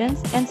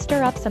decisions and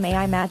stir up some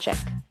AI magic.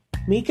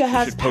 Mika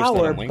has should post that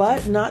power, on LinkedIn.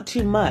 but not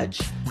too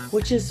much,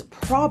 which is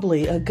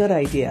probably a good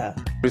idea.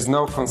 There's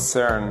no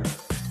concern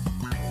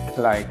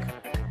like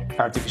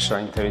artificial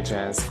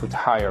intelligence could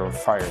hire or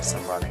fire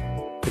somebody.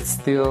 It's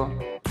still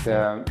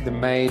the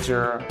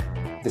major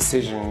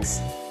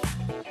decisions,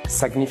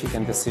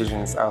 significant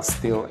decisions are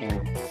still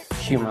in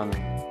human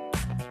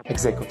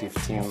executive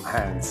team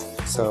hands.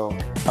 So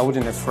I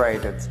wouldn't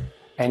afraid that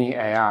any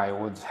AI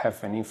would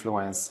have an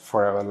influence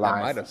for our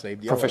life,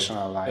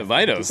 professional life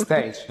at this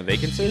stage.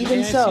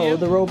 Even so,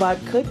 the robot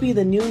could be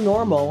the new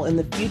normal in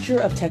the future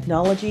of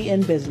technology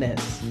and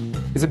business.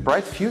 It's a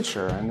bright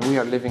future, and we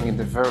are living in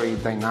a very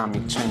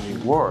dynamic,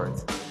 changing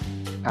world.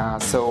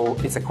 So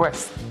it's a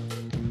quest.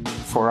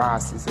 For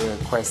us, it's a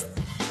quest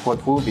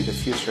what will be the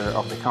future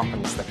of the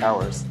companies like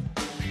ours.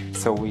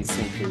 So we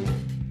simply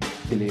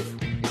believe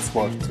it's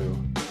worth to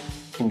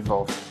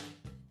involve.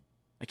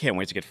 I can't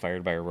wait to get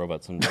fired by a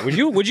robot someday.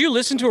 Would you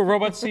listen to a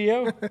robot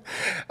CEO?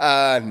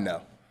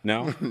 No.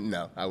 No?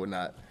 No, I would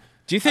not.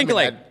 Do you think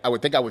I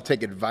would think I would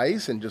take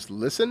advice and just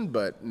listen,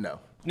 but no.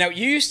 Now,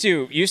 you used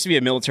to be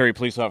a military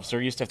police officer.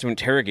 You used to have to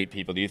interrogate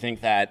people. Do you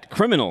think that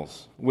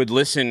criminals would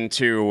listen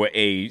to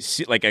a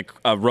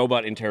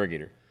robot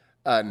interrogator?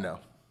 No.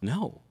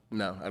 No.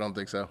 No, I don't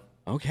think so.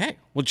 Okay.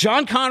 Well,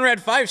 John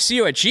Conrad, 5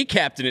 CEO at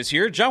G-Captain is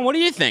here. John, what do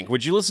you think?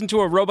 Would you listen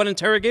to a robot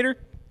interrogator?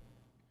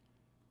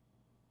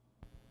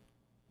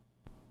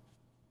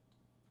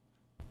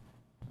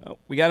 Oh,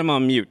 we got him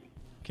on mute.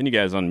 Can you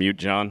guys unmute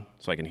John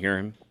so I can hear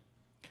him?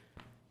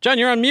 John,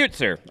 you're on mute,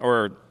 sir.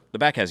 Or the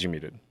back has you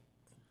muted.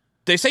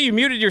 They say you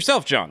muted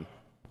yourself, John.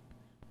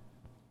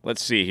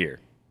 Let's see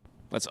here.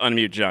 Let's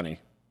unmute Johnny.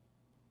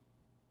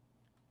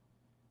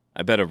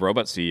 I bet a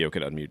robot CEO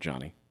could unmute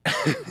Johnny.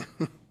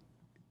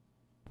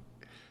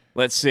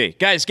 Let's see.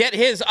 Guys, get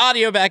his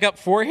audio back up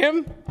for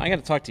him. I got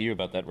to talk to you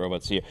about that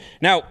robot CEO.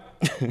 Now,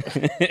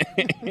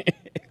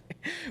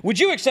 would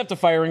you accept a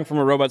firing from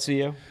a robot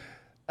CEO?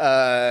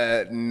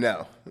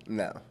 No,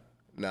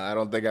 I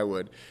don't think I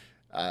would.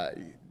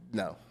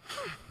 No.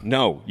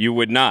 No, you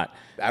would not.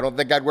 I don't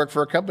think I'd work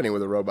for a company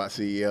with a robot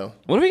CEO.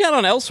 What do we got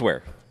on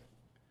elsewhere?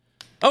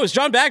 Oh, is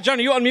John back? John,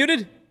 are you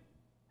unmuted?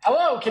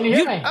 Hello, can you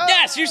hear me?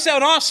 Yes, you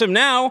sound awesome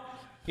now.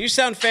 You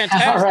sound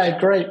fantastic. All right,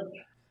 great.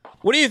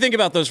 What do you think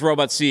about those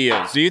robot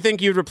CEOs? Do you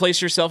think you'd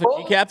replace yourself at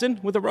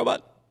G-Captain with a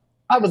robot?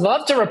 I would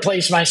love to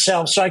replace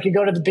myself so I could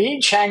go to the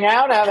beach, hang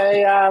out, have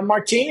a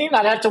martini,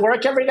 not have to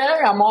work every day.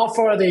 I'm all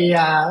for the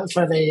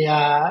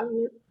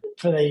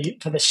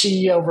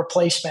CEO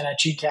replacement at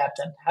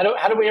G-Captain.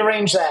 How do we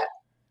arrange that?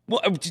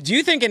 Well, do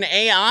you think an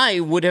AI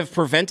would have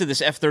prevented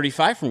this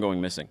F-35 from going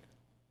missing?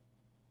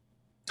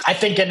 I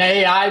think an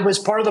AI was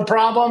part of the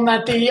problem.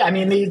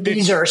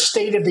 These are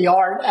state of the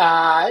art.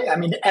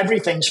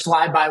 Everything's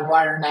fly by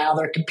wire now.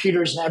 There are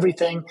computers and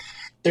everything.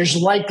 There's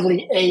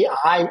likely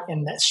AI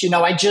in this.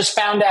 I just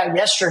found out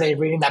yesterday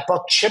reading that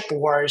book, Chip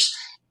Wars,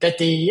 that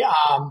the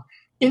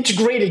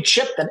integrated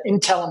chip that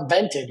Intel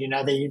invented,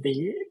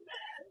 the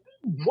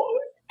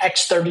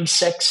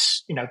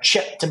X-36,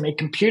 chip to make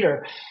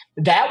computer,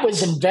 that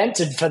was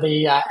invented for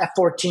the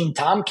F-14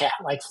 Tomcat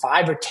like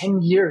 5 or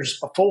 10 years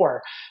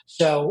before.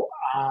 So,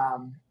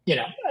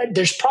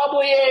 there's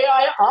probably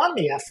AI on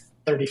the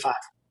F-35.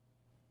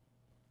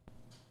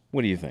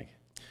 What do you think?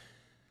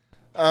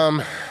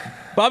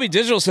 Bobby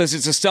Digital says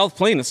it's a stealth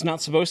plane. It's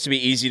not supposed to be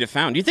easy to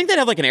find. Do you think they'd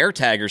have like an air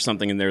tag or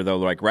something in there,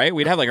 though? Right?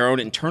 We'd have like our own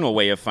internal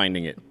way of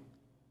finding it.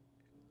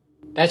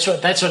 That's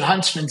what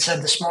Huntsman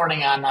said this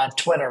morning on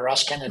Twitter.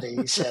 Russ Kennedy,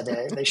 he said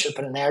they should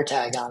put an air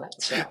tag on it.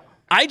 So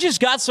I just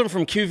got some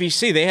from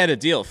QVC. They had a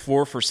deal,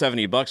 4 for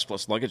 $70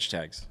 plus luggage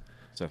tags.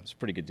 So it's a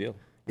pretty good deal.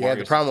 Yeah,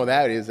 the problem with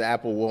that is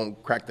Apple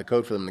won't crack the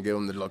code for them to give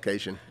them the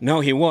location. No,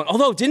 he won't.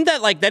 Although,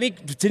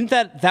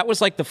 that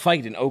was like the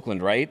fight in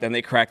Oakland, right? Then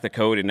they cracked the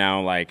code, and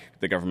now like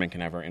the government can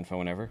have our info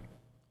whenever.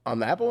 On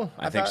the Apple?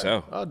 I think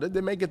so. Oh, did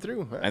they make it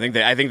through? I think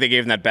they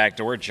gave him that back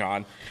door,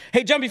 John.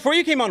 Hey, John, before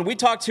you came on, we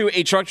talked to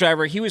a truck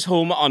driver. He was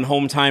home on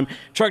home time.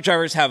 Truck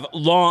drivers have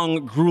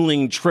long,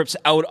 grueling trips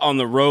out on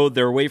the road.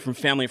 They're away from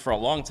family for a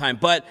long time,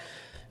 but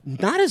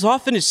not as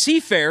often as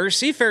seafarers.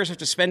 Seafarers have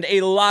to spend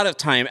a lot of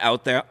time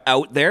out there.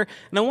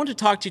 And I want to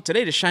talk to you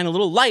today to shine a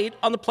little light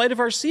on the plight of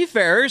our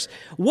seafarers.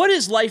 What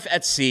is life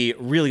at sea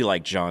really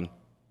like, John?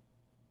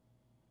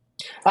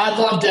 I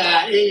loved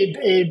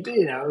Abe.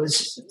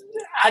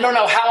 I don't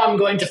know how I'm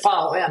going to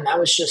follow him. That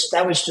was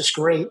just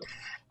great.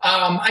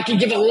 I can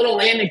give a little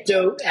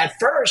anecdote at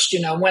first.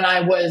 When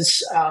I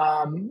was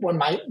when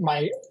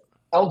my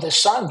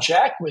eldest son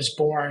Jack was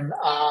born.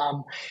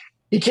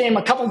 He came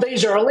a couple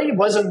days early. It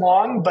wasn't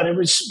long, but it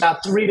was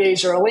about 3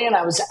 days early, and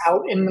I was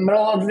out in the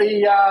middle of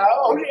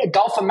the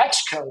Gulf of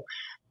Mexico.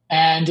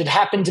 And it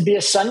happened to be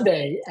a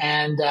Sunday,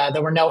 and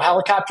there were no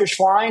helicopters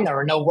flying. There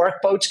were no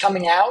work boats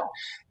coming out.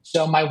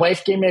 So my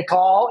wife gave me a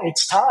call.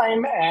 It's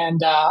time,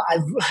 and I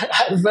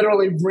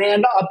literally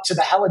ran up to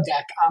the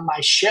helideck on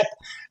my ship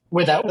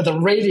with a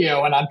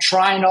radio, and I'm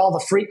trying all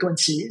the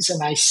frequencies,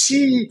 and I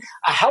see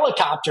a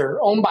helicopter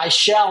owned by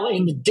Shell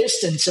in the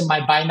distance in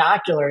my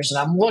binoculars, and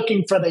I'm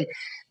looking for the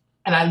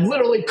And I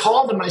literally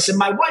called him. I said,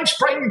 my wife's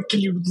pregnant. Can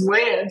you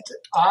land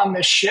on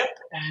the ship?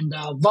 And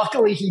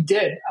luckily he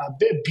did. A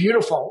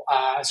beautiful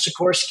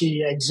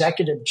Sikorsky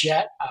executive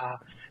jet.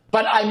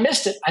 But I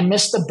missed it. I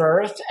missed the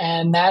birth.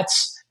 And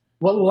that's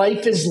what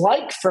life is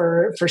like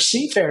for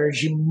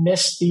seafarers. You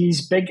miss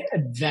these big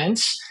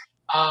events.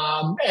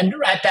 And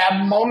at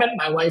that moment,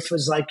 my wife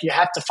was like, you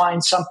have to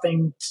find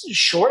something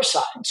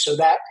shoreside. So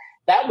that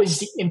was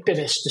the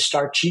impetus to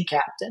start G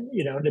Captain,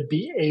 to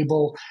be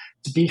able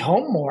to be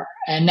home more.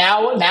 And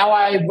now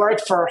I work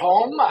for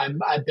home.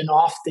 I've been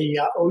off the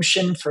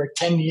ocean for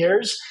 10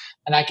 years.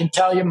 And I can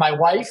tell you my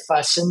wife,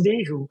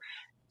 Cindy, who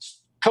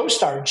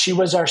co-starred, she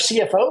was our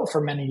CFO for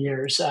many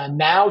years.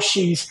 Now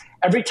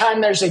every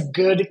time there's a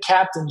good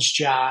captain's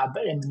job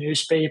in the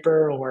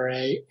newspaper or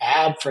a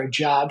ad for a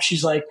job,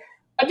 she's like,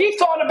 have you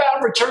thought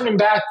about returning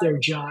back there,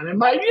 John? And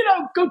like,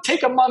 go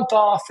take a month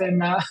off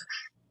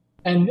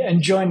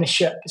and join the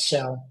ship.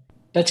 So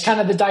that's kind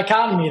of the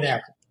dichotomy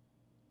there.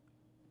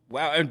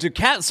 Wow, and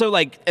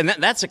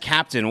that's a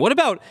captain. What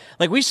about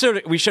we showed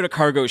a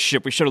cargo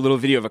ship. We showed a little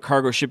video of a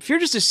cargo ship. If you're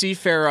just a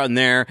seafarer on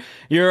there,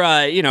 you're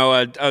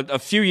a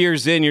few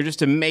years in, you're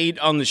just a mate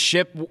on the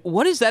ship.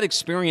 What is that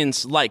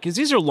experience like? Because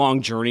these are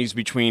long journeys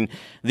between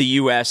the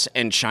U.S.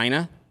 and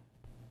China.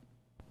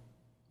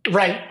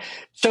 Right.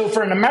 So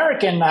for an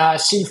American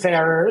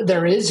seafarer,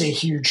 there is a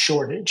huge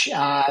shortage.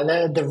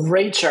 The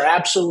rates are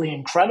absolutely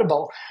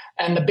incredible.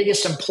 And the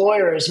biggest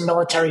employer is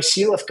Military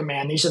Sealift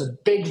Command. These are the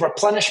big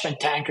replenishment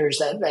tankers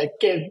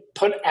that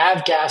put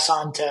avgas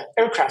onto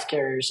aircraft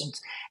carriers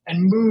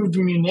and move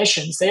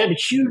munitions. They have a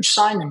huge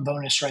sign-in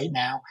bonus right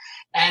now.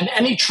 And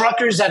any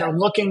truckers that are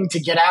looking to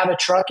get out of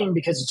trucking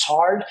because it's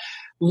hard,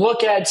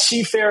 look at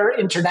Seafarer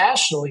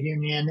International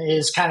Union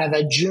is kind of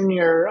a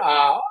junior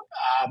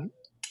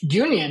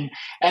union,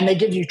 and they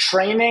give you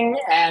training,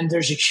 and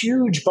there's a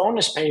huge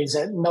bonus pays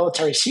at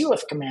Military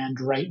Sealift Command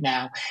right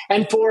now.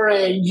 And for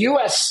a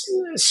U.S.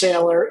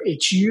 sailor,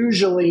 it's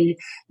usually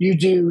you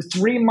do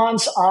 3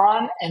 months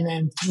on and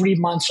then 3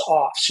 months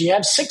off. So you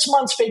have 6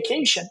 months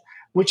vacation,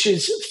 which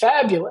is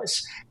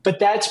fabulous. But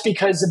that's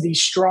because of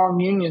these strong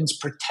unions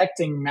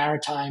protecting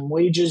maritime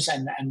wages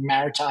and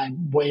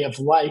maritime way of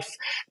life.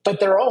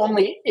 But there are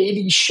only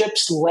 80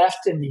 ships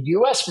left in the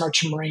U.S.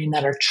 Merchant Marine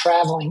that are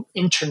traveling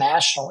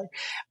internationally.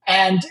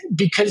 And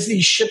because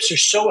these ships are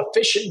so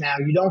efficient now,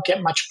 you don't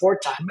get much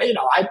port time.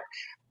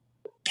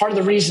 Part of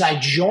the reason I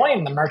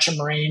joined the Merchant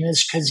Marine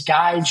is because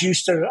guys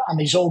used to, on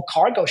these old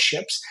cargo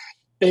ships,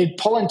 they'd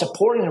pull into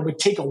port and it would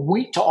take a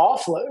week to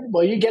offload.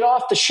 Well, you get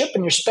off the ship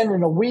and you're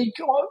spending a week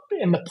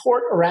in the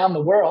port around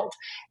the world.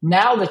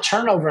 Now the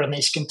turnover in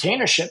these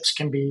container ships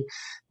can be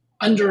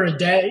under a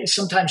day,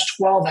 sometimes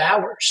 12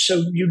 hours.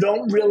 So you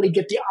don't really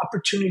get the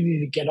opportunity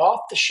to get off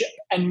the ship.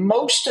 And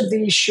most of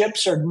these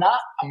ships are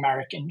not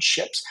American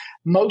ships.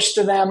 Most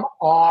of them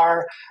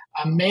are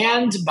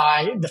manned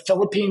by the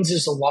Philippines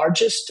is the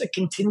largest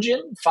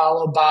contingent,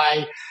 followed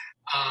by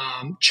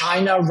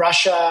China,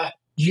 Russia,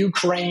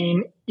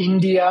 Ukraine,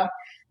 India,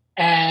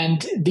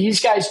 and these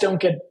guys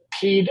don't get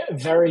paid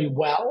very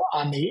well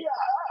on the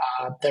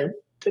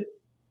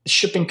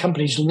shipping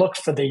companies look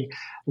for the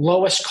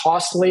lowest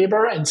cost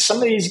labor, and some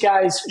of these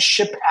guys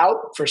ship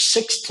out for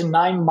 6 to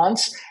 9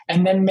 months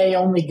and then may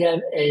only get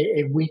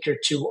a week or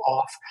two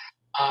off.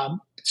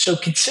 So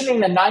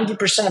considering that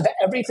 90% of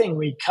everything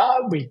we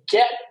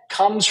get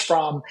comes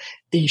from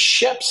these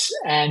ships,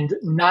 and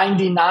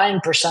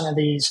 99% of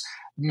these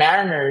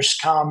mariners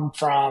come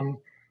from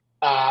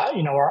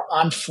are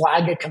on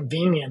flag of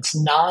convenience,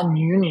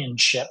 non-union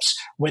ships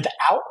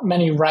without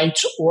many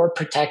rights or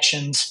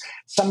protections.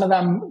 Some of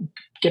them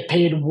get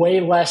paid way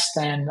less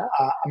than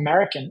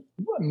American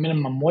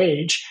minimum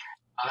wage,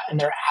 and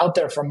they're out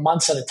there for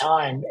months at a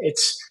time.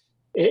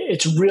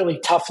 It's really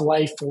tough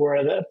life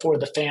for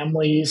the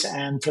families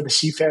and for the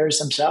seafarers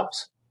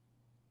themselves.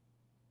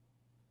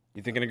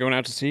 You thinking of going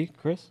out to sea,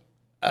 Chris?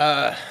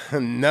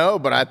 No,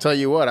 but I tell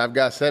you what, I've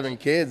got 7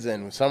 kids,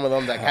 and some of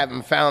them that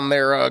haven't found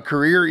their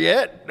career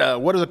yet.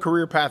 What does a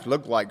career path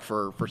look like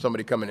for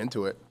somebody coming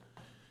into it?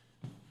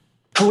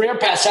 Career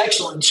path's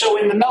excellent. So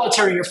in the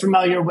military, you're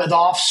familiar with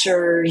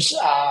officers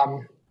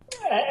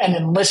and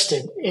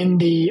enlisted. In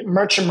the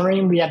Merchant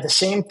Marine, we have the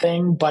same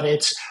thing, but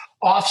it's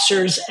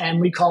officers,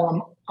 and we call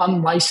them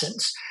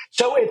unlicensed.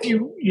 So if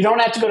you don't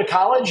have to go to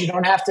college, you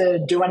don't have to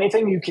do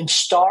anything. You can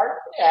start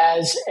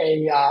as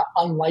a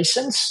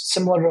unlicensed,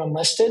 similar to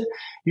enlisted.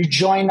 You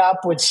join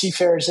up with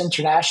Seafarers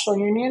International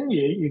Union.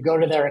 You go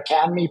to their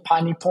academy,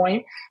 Piney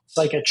Point. It's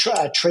like a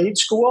trade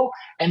school,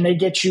 and they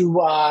get you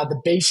the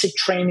basic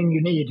training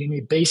you need. You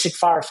need basic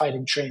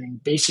firefighting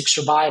training, basic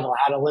survival,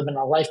 how to live in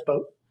a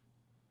lifeboat,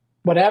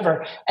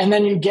 whatever. And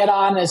then you get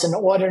on as an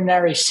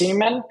ordinary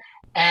seaman.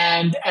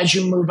 And as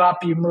you move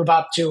up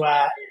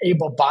to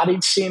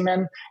able-bodied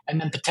seaman,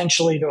 and then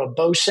potentially to a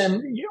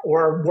bosun,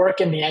 or work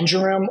in the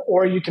engine room,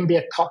 or you can be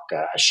a cook,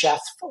 a chef.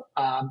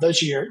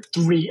 Those are your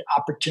 3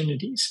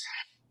 opportunities.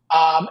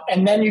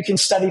 And then you can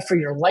study for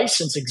your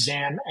license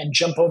exam and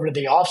jump over to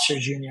the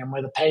officers union,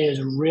 where the pay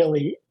is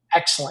really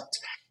excellent.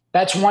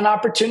 That's one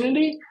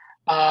opportunity.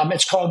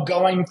 It's called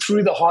going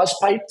through the hawse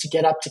pipe to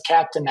get up to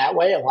captain that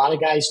way. A lot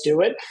of guys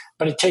do it,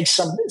 but it takes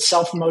some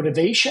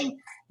self-motivation.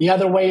 The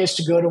other way is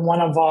to go to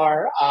one of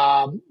our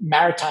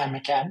maritime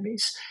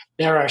academies.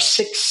 There are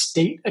 6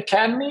 state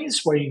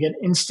academies where you get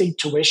in-state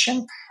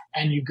tuition,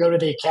 and you go to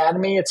the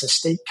academy. It's a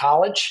state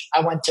college.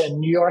 I went to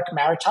New York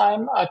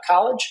Maritime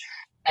College,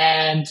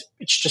 and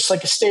it's just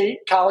like a state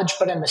college,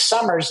 but in the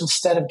summers,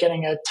 instead of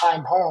getting a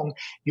time home,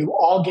 you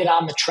all get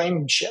on the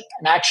training ship.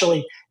 And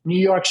actually, New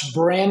York's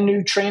brand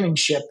new training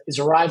ship is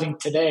arriving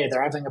today.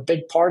 They're having a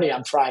big party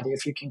on Friday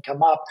if you can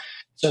come up.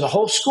 So the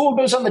whole school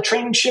goes on the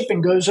training ship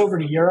and goes over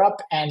to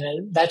Europe, and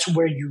that's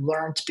where you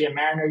learn to be a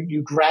mariner.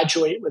 You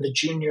graduate with a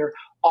junior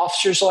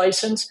officer's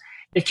license.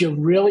 If you're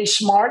really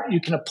smart, you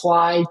can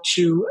apply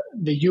to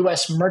the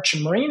U.S.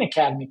 Merchant Marine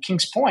Academy,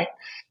 Kings Point.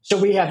 So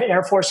we have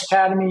Air Force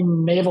Academy,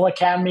 Naval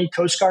Academy,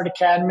 Coast Guard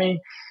Academy,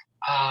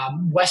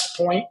 West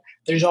Point.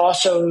 There's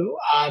also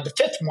the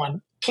 5th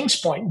one, Kings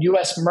Point,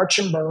 U.S.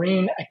 Merchant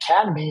Marine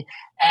Academy,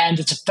 and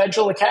it's a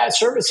federal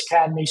service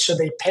academy, so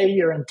they pay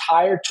your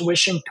entire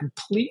tuition,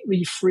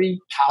 completely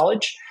free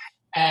college,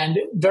 and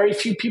very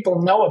few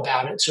people know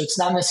about it. So it's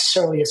not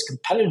necessarily as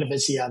competitive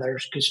as the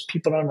others because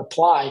people don't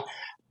apply,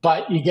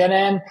 but you get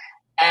in.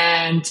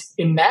 And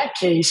in that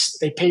case,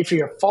 they pay for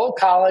your full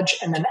college.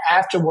 And then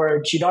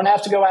afterwards, you don't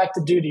have to go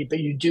active duty, but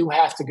you do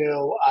have to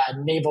go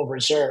Naval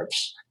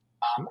Reserves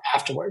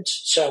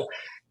afterwards. So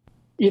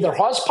either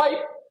hawse pipe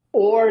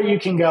or you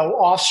can go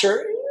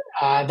officer.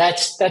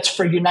 That's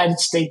for United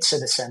States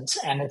citizens,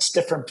 and it's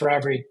different for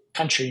every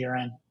country you're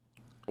in.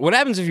 What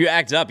happens if you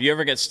act up? You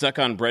ever get stuck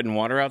on bread and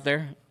water out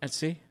there at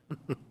sea?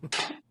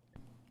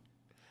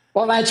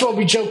 Well, that's what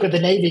we joke with the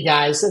Navy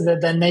guys.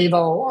 The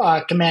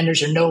naval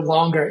commanders are no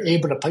longer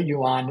able to put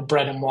you on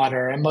bread and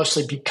water, and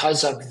mostly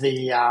because of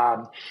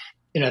the,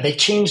 they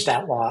changed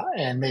that law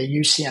and the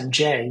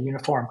UCMJ,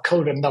 Uniform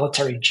Code of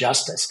Military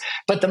Justice.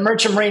 But the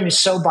Merchant Marine is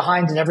so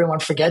behind and everyone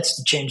forgets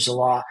to change the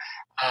law.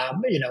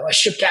 A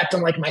ship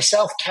captain like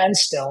myself can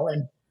still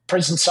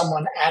imprison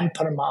someone and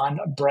put them on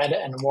bread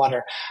and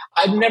water.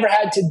 I've never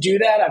had to do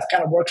that. I've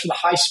kind of worked for the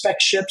high-spec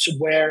ships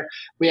where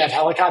we have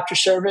helicopter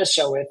service.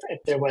 So if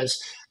there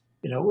was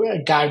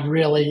a guy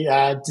really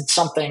did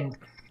something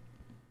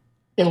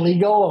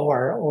illegal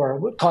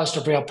or caused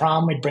a real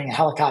problem, we'd bring a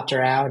helicopter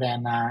out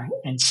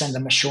and send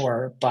them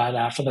ashore.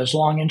 But for those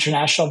long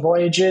international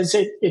voyages,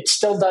 it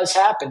still does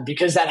happen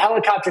because that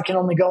helicopter can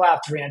only go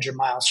out 300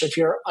 miles. So if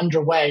you're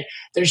underway,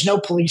 there's no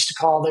police to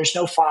call. There's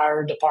no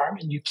fire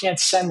department. You can't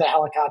send a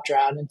helicopter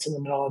out into the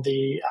middle of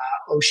the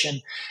ocean.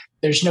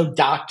 There's no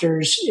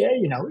doctors.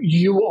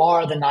 You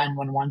are the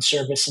 911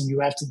 service, and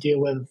you have to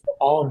deal with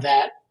all of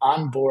that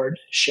on board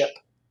ship.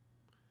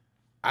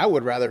 I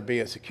would rather be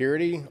a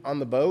security on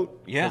the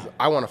boat. Yeah.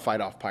 I want to fight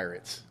off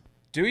pirates.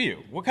 Do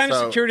you? What kind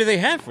of security do they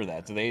have for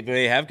that? Do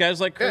they have guys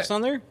like Chris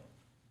on there?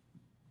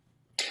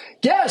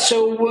 Yeah.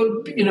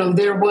 So,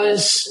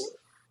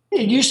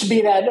 it used to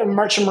be that a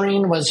merchant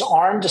marine was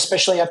armed,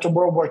 especially after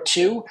World War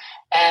II,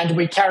 and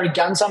we carried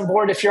guns on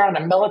board. If you're on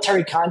a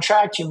military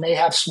contract, you may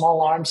have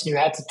small arms, and you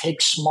had to take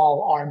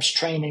small arms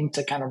training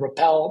to kind of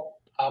repel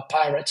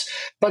pirates.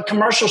 But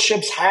commercial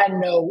ships had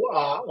no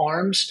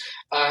arms.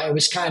 It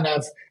was kind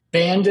of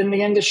banned in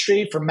the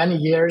industry for many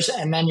years.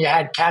 And then you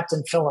had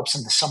Captain Phillips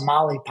and the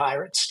Somali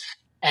pirates.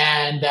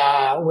 And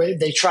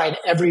they tried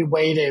every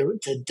way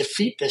to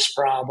defeat this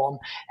problem,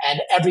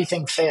 and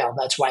everything failed.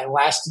 That's why it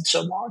lasted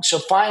so long. So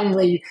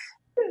finally,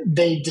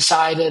 they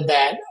decided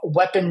that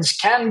weapons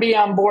can be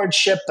on board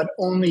ship, but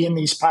only in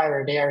these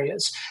pirate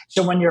areas.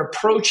 So when you're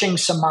approaching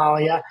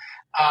Somalia,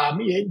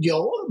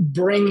 you'll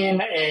bring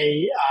in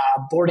a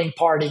boarding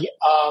party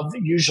of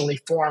usually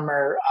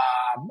former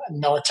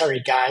military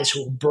guys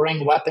who will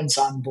bring weapons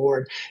on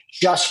board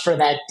just for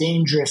that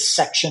dangerous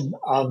section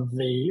of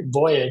the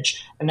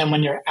voyage. And then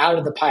when you're out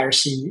of the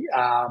piracy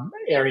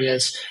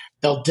areas,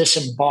 they'll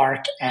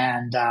disembark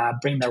and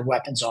bring their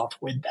weapons off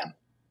with them.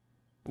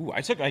 Ooh,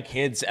 I took my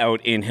kids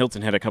out in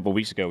Hilton Head a couple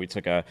weeks ago. We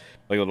took a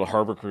little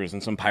harbor cruise,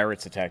 and some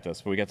pirates attacked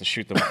us. But we got to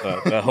shoot them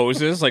with the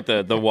hoses, like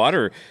the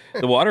water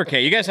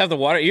can. You guys have the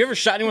water? You ever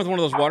shot anyone with one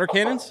of those water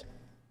cannons?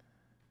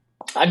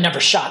 I've never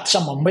shot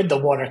someone with the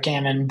water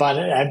cannon,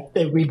 but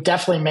we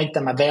definitely make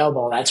them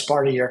available. That's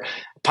part of your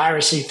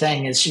piracy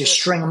thing is you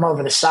string them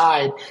over the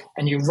side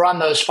and you run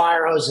those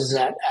fire hoses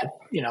at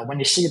when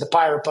you see the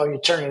pirate boat, you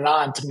turn it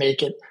on to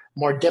make it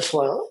more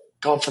difficult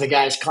for the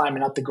guys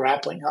climbing up the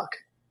grappling hook.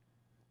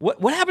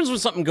 What happens when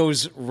something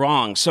goes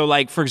wrong? So,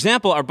 like, for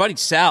example, our buddy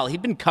Sal,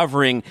 he'd been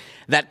covering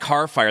that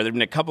car fire. There had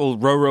been a couple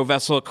ro-ro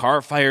vessel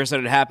car fires that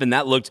had happened.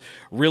 That looked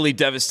really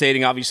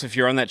devastating. Obviously, if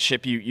you're on that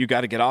ship, you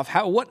got to get off.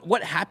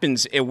 What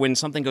happens when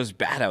something goes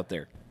bad out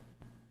there?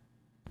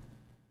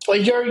 Well,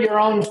 you're your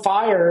own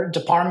fire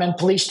department,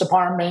 police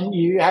department.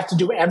 You have to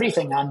do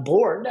everything on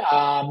board.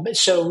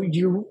 So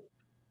you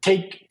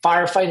take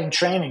firefighting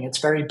training. It's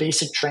very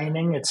basic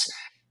training. It's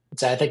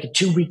I think a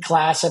 2-week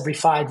class every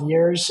 5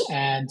 years.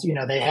 And,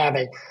 they have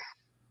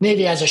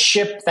Navy has a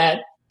ship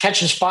that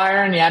catches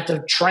fire, and you have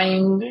to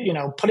train,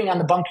 putting on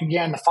the bunker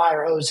gear and the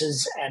fire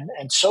hoses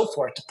and so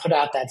forth to put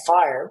out that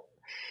fire.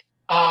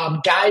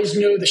 Guys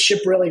know the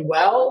ship really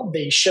well.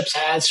 The ship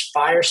has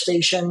fire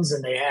stations,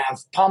 and they have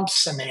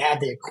pumps, and they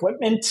have the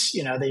equipment, the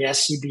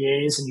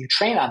SCBAs, and you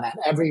train on that.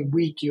 Every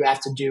week you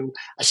have to do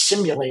a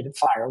simulated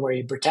fire where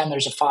you pretend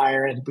there's a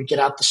fire and we get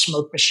out the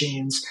smoke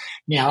machines.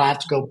 I have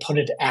to go put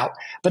it out.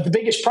 But the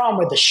biggest problem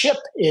with the ship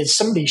is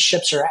some of these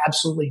ships are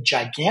absolutely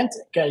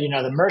gigantic.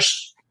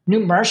 The new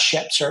Merce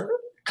ships are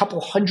a couple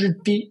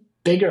 100 feet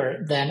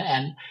bigger than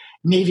a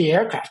Navy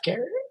aircraft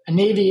carrier. A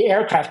Navy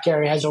aircraft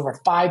carrier has over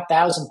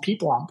 5,000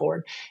 people on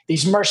board.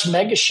 These Merce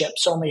mega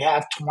ships only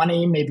have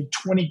 20, maybe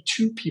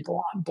 22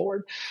 people on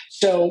board.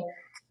 So,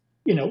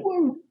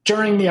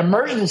 during the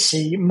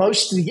emergency,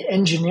 most of the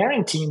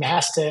engineering team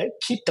has to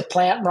keep the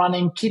plant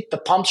running, keep the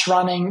pumps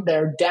running.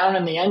 They're down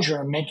in the engine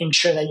room, making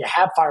sure that you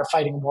have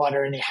firefighting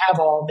water and you have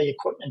all the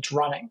equipment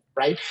running,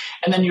 right?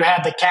 And then you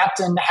have the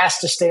captain that has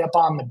to stay up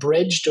on the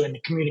bridge doing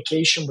the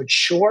communication with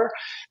shore.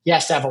 He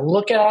has to have a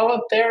lookout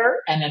up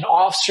there and an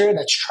officer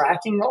that's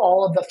tracking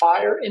all of the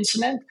fire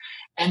incident.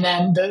 And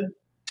then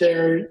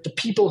the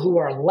people who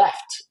are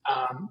left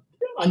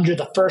under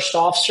the first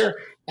officer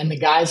and the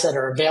guys that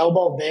are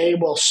available, they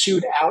will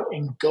suit out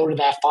and go to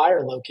that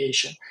fire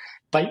location.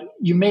 But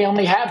you may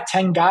only have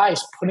 10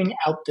 guys putting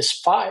out this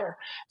fire.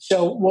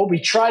 So what we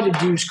try to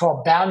do is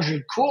called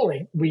boundary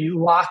cooling. We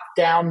lock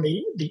down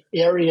the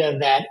area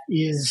that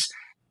is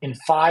in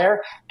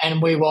fire,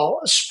 and we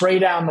will spray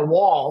down the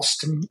walls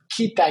to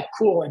keep that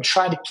cool and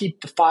try to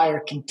keep the fire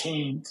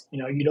contained.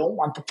 You don't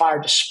want the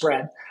fire to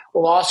spread.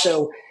 Well,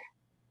 also,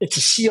 it's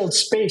a sealed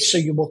space, so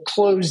you will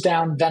close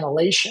down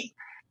ventilation.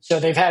 So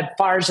they've had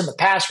fires in the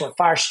past where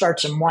fire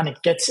starts in one,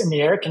 it gets in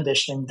the air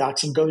conditioning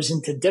ducts and goes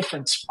into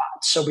different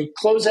spots. So we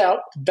close out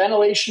the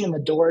ventilation in the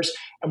doors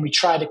and we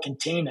try to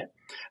contain it.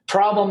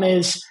 Problem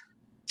is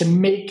to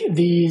make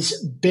these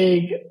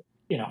big,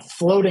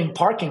 floating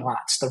parking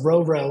lots, the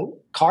ro-ro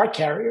car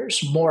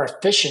carriers, more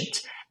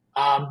efficient.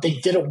 They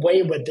did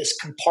away with this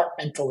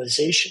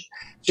compartmentalization.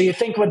 So you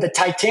think with the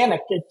Titanic,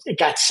 it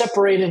got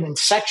separated in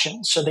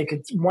sections, so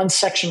one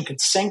section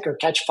could sink or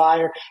catch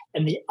fire,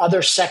 and the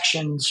other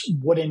sections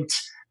wouldn't,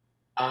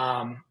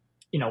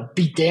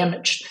 be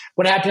damaged.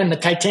 What happened in the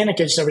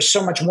Titanic is there was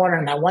so much water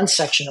in that one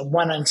section, it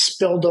went and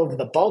spilled over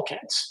the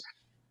bulkheads.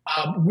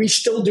 We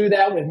still do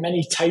that with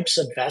many types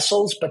of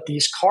vessels, but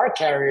these car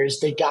carriers,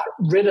 they got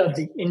rid of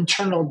the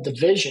internal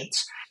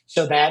divisions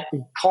so that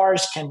the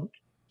cars can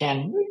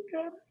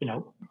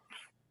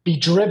be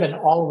driven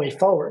all the way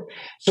forward.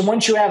 So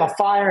once you have a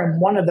fire in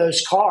one of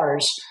those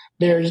cars,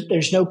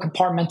 there's no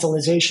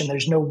compartmentalization.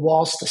 There's no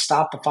walls to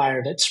stop the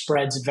fire that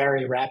spreads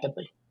very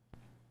rapidly.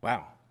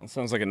 Wow. That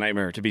sounds like a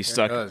nightmare to be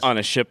stuck on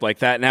a ship like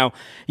that. Now,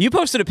 you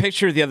posted a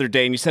picture the other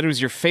day, and you said it was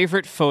your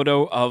favorite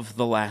photo of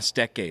the last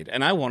decade,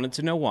 and I wanted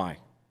to know why.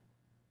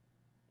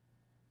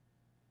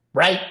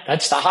 Right.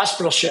 That's the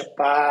hospital ship,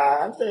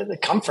 the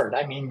Comfort.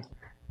 I mean,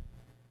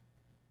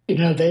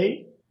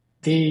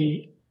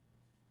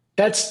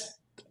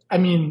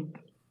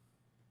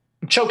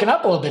 I'm choking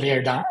up a little bit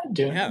here,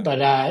 Dune, yeah. But,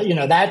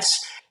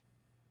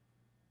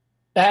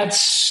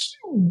 that's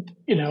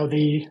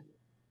the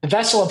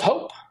vessel of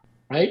hope,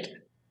 right?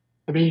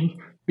 I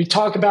mean, we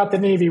talk about the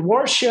Navy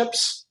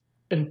warships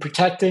and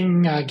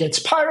protecting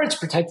against pirates,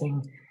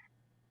 protecting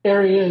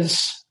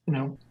areas,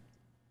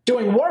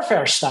 doing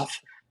warfare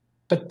stuff.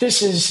 But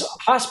this is a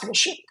hospital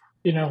ship.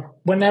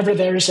 Whenever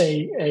there's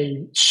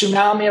a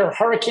tsunami or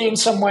hurricane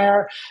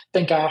somewhere,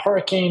 think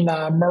Hurricane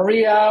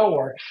Maria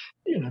or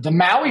the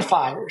Maui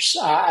fires.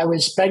 I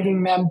was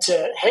begging them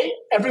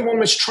everyone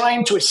was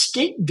trying to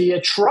escape via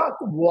truck.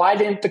 Why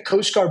didn't the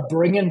Coast Guard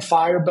bring in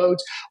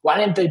fireboats? Why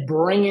didn't they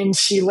bring in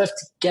sea lift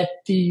to get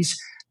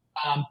these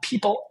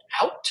people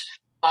out?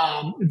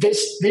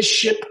 This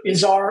ship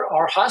is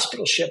our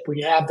hospital ship.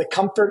 We have the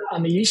Comfort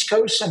on the East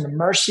Coast and the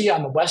Mercy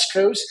on the West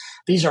Coast.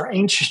 These are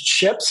ancient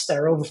ships.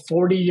 They're over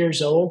 40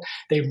 years old.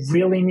 They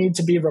really need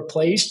to be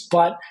replaced.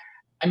 But,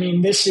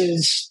 this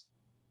is,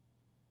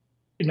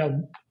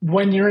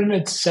 when you're in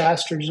a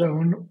disaster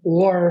zone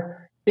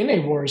or in a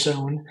war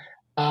zone,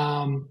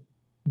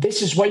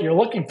 this is what you're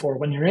looking for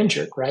when you're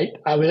injured, right?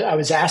 I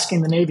was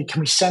asking the Navy, can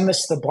we send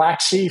this to the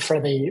Black Sea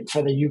for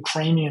the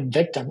Ukrainian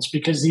victims?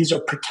 Because these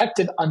are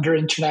protected under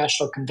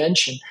international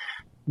convention.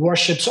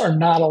 Warships are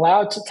not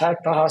allowed to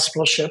attack the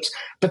hospital ships,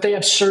 but they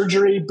have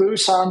surgery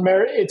booths on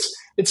there. It's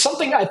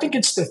something, I think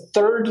it's the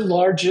third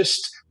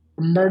largest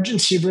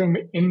emergency room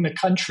in the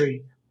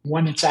country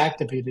when it's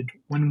activated,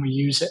 when we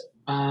use it.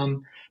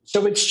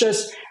 So it's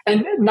just,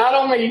 and not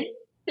only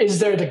is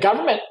there the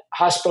government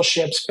hospital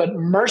ships, but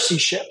Mercy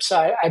ships.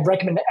 I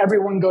recommend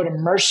everyone go to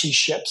Mercy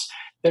ships.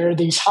 There are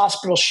these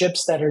hospital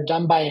ships that are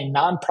done by a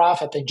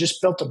nonprofit. They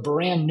just built a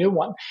brand new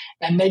one,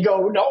 and they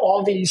go to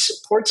all these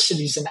port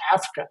cities in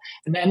Africa.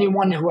 And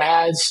anyone who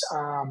has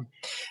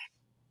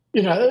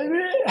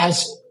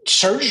has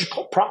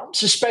surgical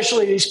problems,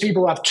 especially these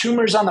people who have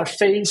tumors on their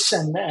face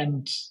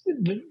and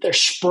they're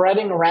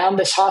spreading around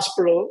this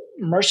hospital.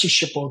 Mercy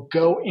Ship will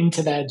go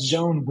into that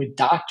zone with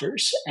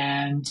doctors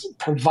and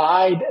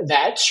provide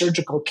that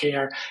surgical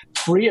care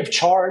free of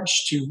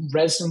charge to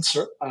residents,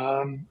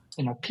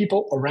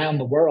 people around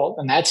the world.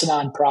 And that's a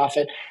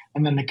nonprofit.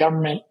 And then the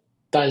government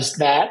does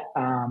that,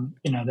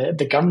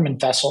 the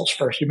government vessels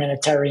for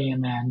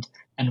humanitarian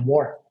and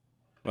war.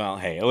 Well,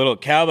 hey, a little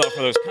cowbell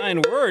for those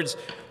kind words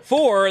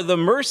for the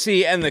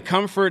mercy and the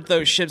comfort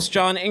those ships.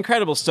 John,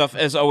 incredible stuff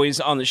as always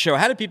on the show.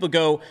 How do people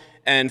go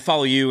and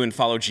follow you and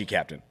follow G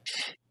Captain?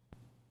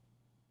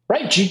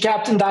 Right,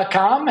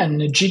 gcaptain.com and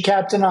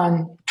gcaptain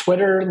on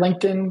Twitter,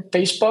 LinkedIn,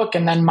 Facebook,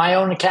 and then my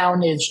own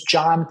account is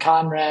John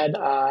Conrad,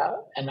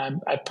 and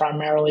I'm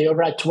primarily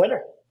over at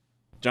Twitter.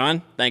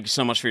 John, thank you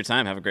so much for your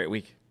time. Have a great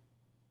week.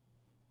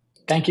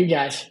 Thank you,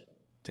 guys.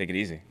 Take it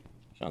easy.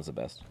 John's the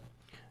best.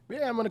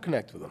 Yeah, I'm going to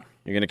connect with him.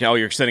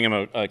 You're sending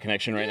him a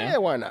connection right now? Yeah,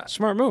 why not?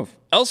 Smart move.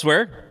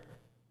 Elsewhere.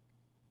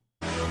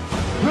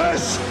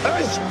 This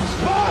is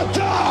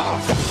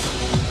Sparta!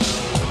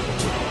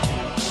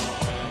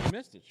 You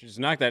missed it. She just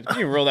knocked that. Can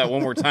you roll that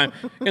one more time?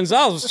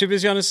 Gonzalez was too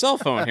busy on his cell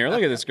phone here.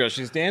 Look at this girl.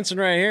 She's dancing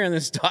right here, and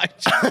this dog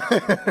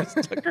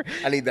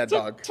I need that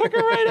dog. Took her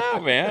right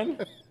out,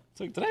 man.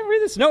 Did I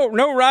read this? No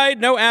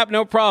ride, no app,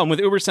 no problem. With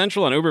Uber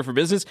Central on Uber for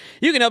Business,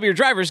 you can help your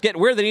drivers get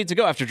where they need to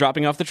go after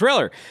dropping off the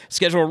trailer.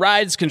 Schedule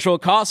rides, control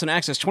costs, and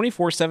access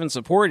 24/7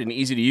 support and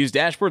easy-to-use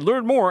dashboard.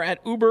 Learn more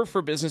at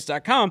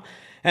uberforbusiness.com.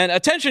 And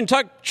attention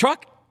tank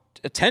truck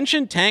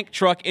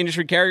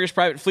industry carriers,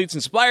 private fleets,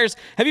 and suppliers.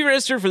 Have you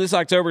registered for this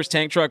October's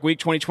Tank Truck Week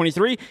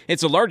 2023?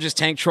 It's the largest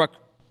tank truck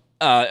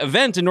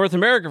event in North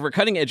America for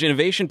cutting-edge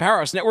innovation,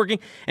 powerhouse networking,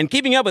 and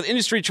keeping up with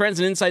industry trends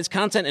and insights,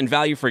 content and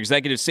value for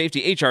executive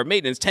safety, HR,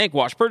 maintenance, tank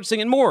wash,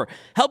 purchasing, and more.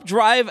 Help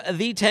drive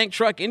the tank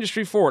truck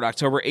industry forward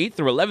October 8th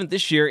through 11th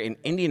this year in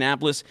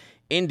Indianapolis,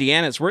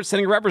 Indiana. It's worth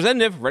sending a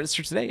representative.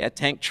 Register today at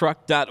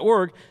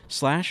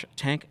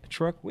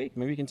tanktruck.org/tanktruckweek.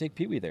 Maybe you can take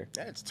Pee-wee there.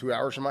 Yeah, it's 2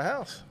 hours from my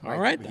house. All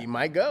right. He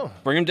might go.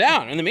 Bring him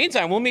down. In the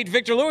meantime, we'll meet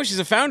Victor Lewis. He's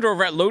a founder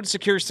over at Load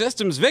Secure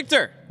Systems.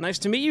 Victor, nice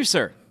to meet you,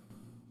 sir.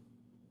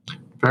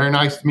 Very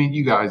nice to meet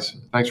you guys.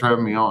 Thanks for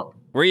having me on.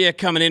 Where are you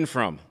coming in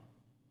from?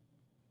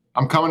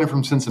 I'm coming in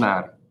from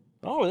Cincinnati.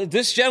 Oh,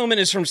 this gentleman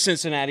is from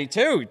Cincinnati,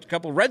 too. A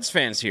couple Reds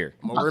fans here.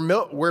 Well,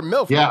 we're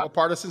Milford. Yeah. What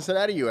part of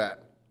Cincinnati you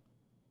at?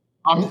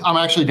 I'm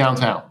actually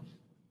downtown.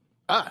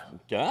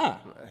 Yeah.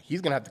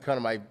 He's going to have to come to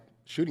my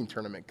shooting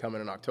tournament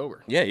coming in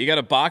October. Yeah, you got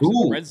a box of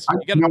Reds. I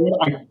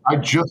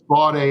just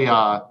bought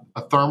a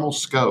thermal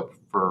scope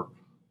for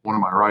one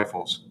of my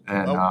rifles,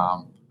 and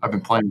I've been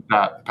playing with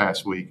that the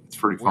past week. It's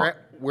pretty fun.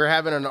 We're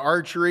having an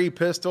archery,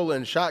 pistol,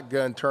 and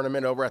shotgun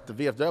tournament over at the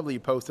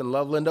VFW post in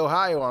Loveland,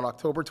 Ohio on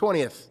October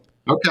 20th.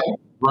 Okay,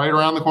 right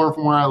around the corner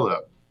from where I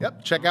live.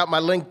 Yep, check out my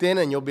LinkedIn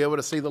and you'll be able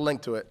to see the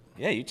link to it.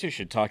 Yeah, you two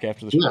should talk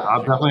after the show. Yeah, I'll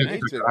definitely check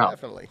it out.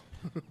 Definitely.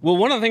 Well,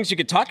 one of the things you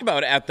could talk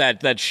about at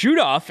that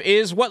shoot-off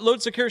is what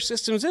Load Secure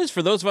Systems is.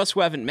 For those of us who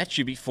haven't met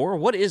you before,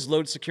 what is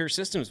Load Secure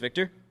Systems,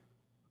 Victor?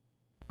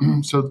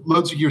 So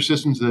Load Secure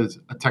Systems is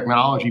a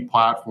technology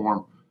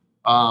platform.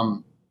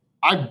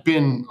 I've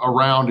been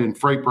around in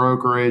freight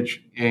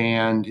brokerage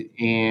and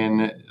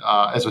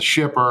as a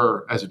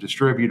shipper, as a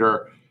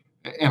distributor,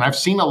 and I've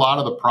seen a lot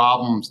of the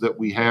problems that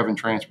we have in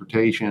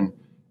transportation.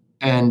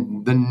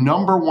 And the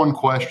number one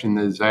question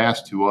that is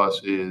asked to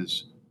us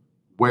is,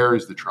 where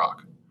is the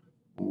truck?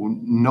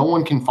 No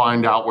one can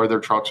find out where their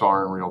trucks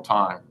are in real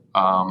time.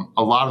 A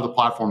lot of the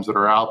platforms that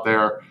are out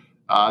there,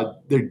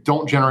 they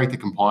don't generate the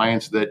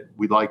compliance that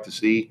we'd like to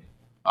see.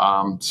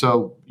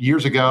 So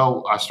years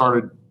ago, I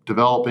started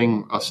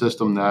developing a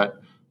system that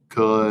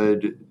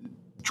could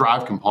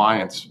drive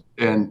compliance.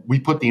 And we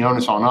put the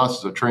onus on us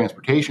as a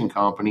transportation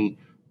company,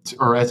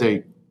 or as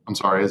a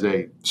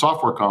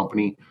software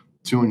company,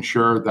 to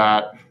ensure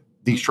that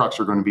these trucks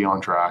are going to be on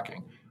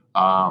tracking.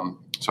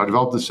 So I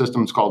developed this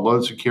system. It's called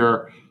Load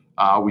Secure.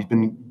 We've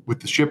been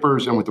with the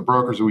shippers and with the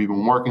brokers that we've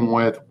been working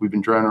with, we've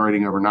been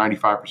generating over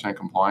 95%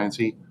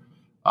 compliancy.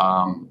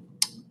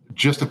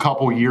 Just a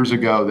couple of years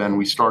ago, then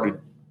we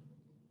started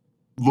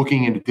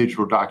looking into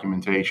digital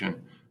documentation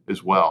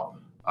as well.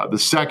 The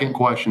second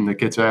question that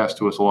gets asked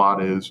to us a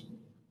lot is,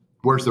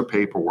 where's their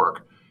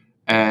paperwork?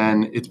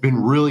 And it's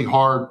been really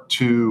hard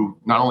to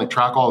not only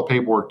track all the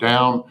paperwork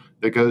down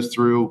that goes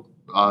through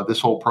this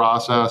whole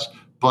process,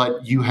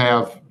 but you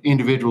have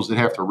individuals that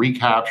have to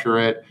recapture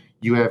it.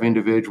 You have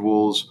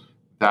individuals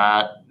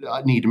that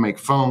need to make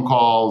phone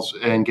calls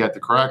and get the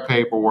correct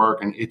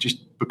paperwork. And it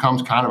just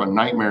becomes kind of a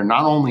nightmare,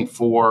 not only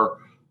for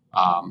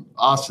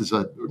us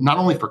not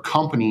only for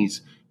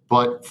companies,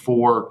 but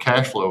for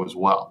cash flow as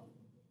well.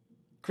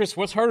 Chris,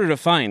 what's harder to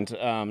find,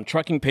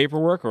 trucking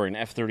paperwork or an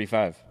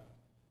F-35?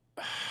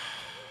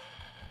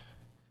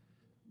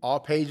 All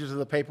pages of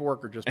the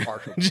paperwork or just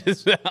partial?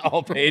 Just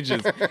all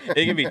pages.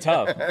 It can be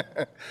tough.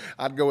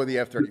 I'd go with the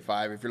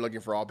F-35 if you're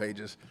looking for all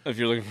pages. If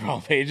you're looking for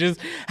all pages.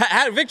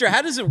 Victor,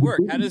 how does it work?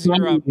 How does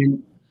your...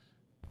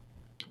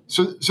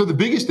 So the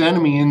biggest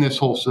enemy in this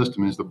whole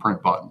system is the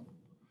print button.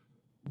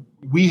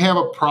 We have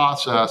a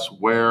process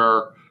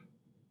where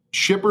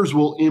shippers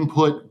will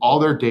input all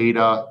their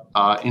data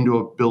into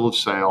a bill of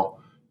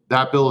sale.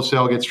 That bill of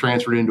sale gets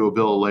transferred into a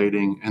bill of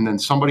lading, and then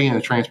somebody in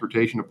the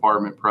transportation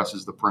department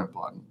presses the print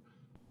button.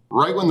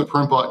 Right when the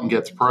print button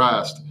gets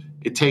pressed,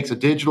 it takes a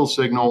digital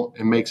signal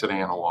and makes it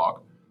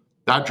analog.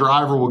 That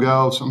driver will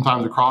go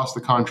sometimes across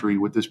the country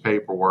with this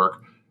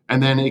paperwork,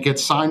 and then it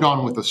gets signed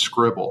on with a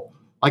scribble.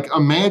 Like,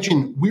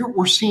 imagine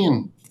we're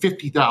seeing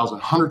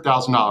 $50,000,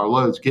 $100,000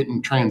 loads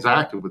getting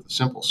transacted with a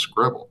simple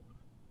scribble.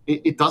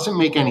 It doesn't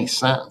make any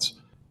sense.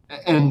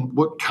 And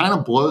what kind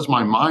of blows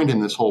my mind in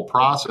this whole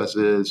process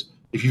is,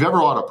 if you've ever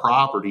bought a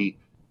property,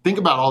 think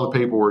about all the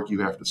paperwork you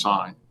have to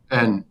sign.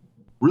 And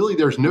really,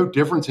 there's no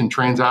difference in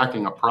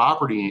transacting a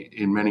property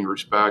in many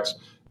respects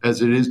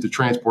as it is to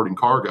transporting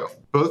cargo.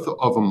 Both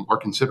of them are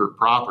considered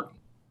property.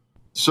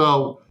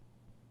 So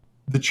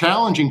the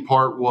challenging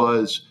part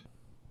was,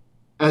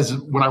 as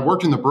when I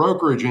worked in the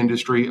brokerage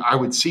industry, I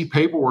would see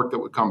paperwork that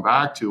would come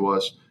back to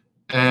us,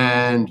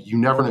 and you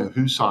never know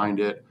who signed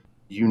it.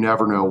 You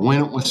never know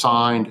when it was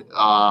signed.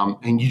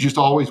 And you just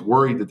always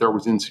worried that there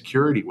was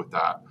insecurity with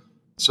that.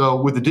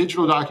 So with the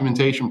digital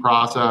documentation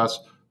process,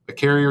 a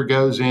carrier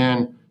goes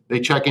in, they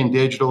check in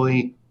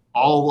digitally,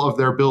 all of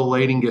their bill of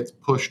lading gets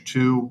pushed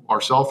to our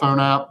cell phone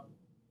app.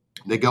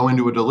 They go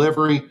into a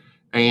delivery,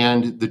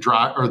 and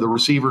the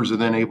receivers are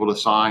then able to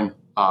sign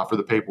for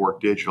the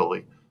paperwork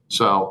digitally.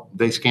 So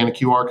they scan a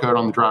QR code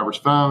on the driver's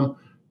phone,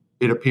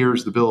 it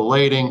appears the bill of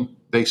lading,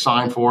 they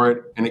sign for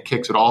it, and it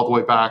kicks it all the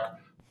way back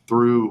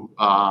through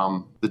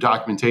the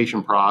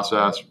documentation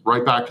process,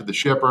 right back to the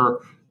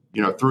shipper,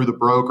 through the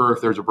broker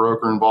if there's a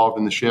broker involved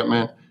in the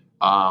shipment.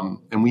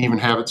 And we even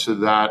have it so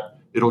that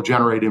it'll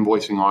generate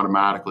invoicing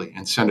automatically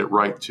and send it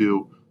right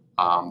to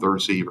the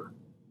receiver.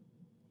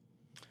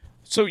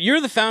 So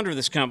you're the founder of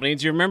this company.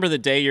 Do you remember the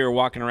day you were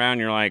walking around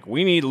and you're like,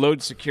 we need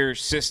load secure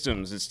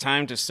systems. It's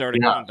time to start a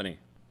company.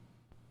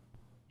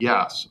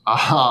 Yes.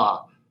 I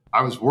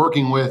was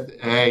working with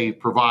a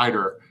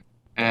provider.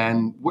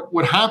 And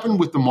what happened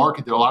with the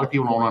market that a lot of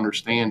people don't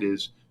understand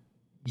is,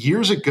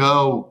 years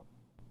ago,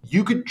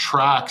 you could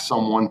track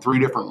someone 3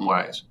 different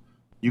ways.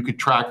 You could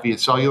track via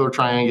cellular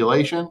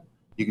triangulation,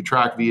 you could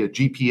track via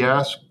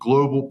GPS,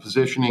 global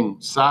positioning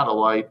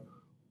satellite,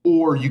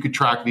 or you could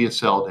track via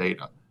cell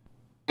data.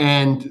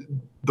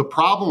 And the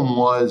problem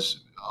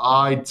was,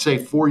 I'd say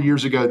 4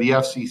 years ago, the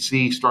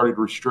FCC started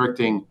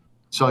restricting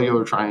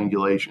cellular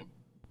triangulation.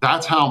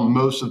 That's how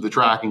most of the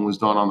tracking was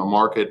done on the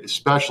market,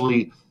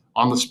 especially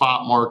on the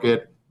spot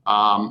market.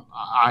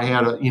 I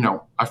had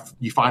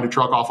you find a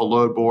truck off a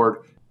load board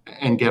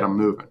and get them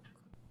moving.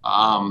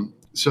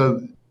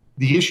 So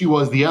the issue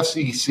was the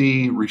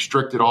FCC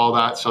restricted all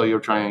that cellular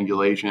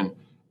triangulation,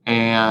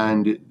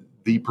 and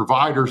the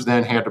providers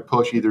then had to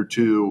push either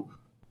to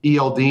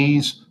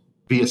ELDs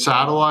via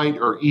satellite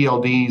or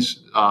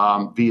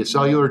ELDs via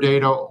cellular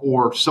data,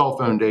 or cell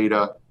phone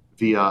data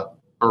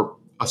or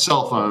a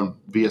cell phone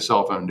via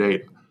cell phone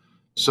data.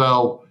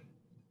 So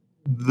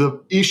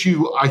the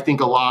issue I think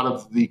a lot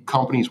of the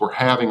companies were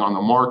having on the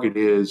market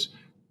is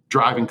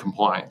driving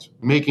compliance,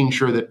 making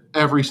sure that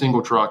every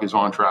single truck is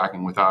on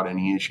tracking without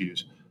any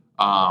issues.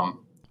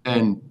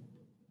 And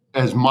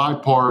as my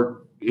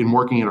part in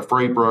working at a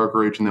freight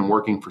brokerage and then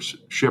working for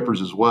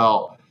shippers as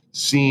well,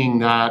 seeing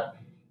that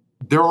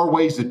there are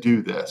ways to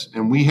do this,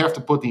 and we have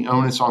to put the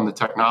onus on the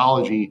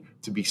technology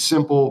to be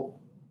simple,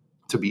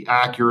 to be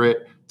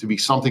accurate, to be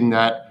something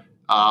that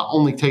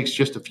only takes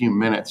just a few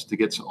minutes to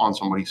get on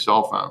somebody's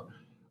cell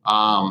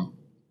phone.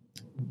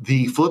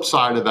 The flip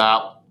side of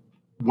that,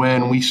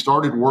 when we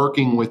started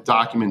working with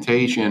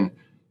documentation,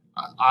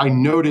 I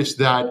noticed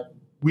that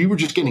we were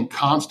just getting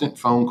constant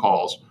phone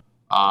calls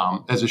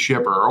as a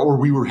shipper, or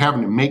we were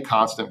having to make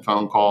constant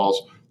phone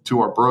calls to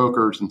our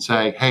brokers and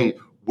say, hey,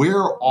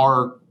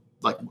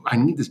 I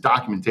need this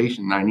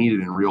documentation and I need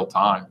it in real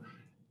time.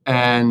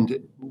 And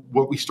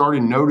what we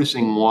started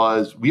noticing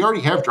was, we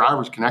already have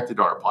drivers connected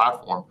to our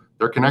platform.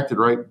 They're connected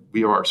right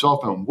via our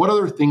cell phone. What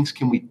other things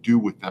can we do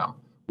with them?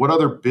 What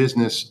other ways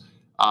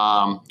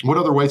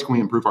can we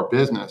improve our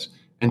business?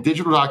 And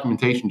digital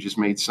documentation just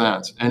made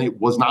sense. And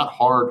it was not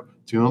hard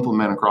to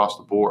implement across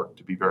the board,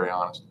 to be very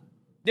honest.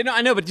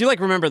 I know, but do you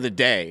remember the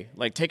day?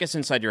 Take us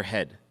inside your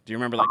head. Do you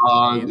remember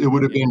it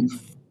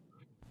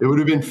would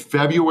have been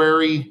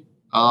February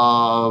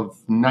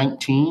of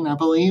 19, I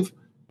believe.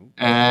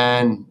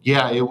 And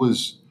yeah,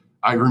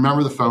 I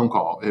remember the phone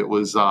call. It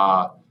was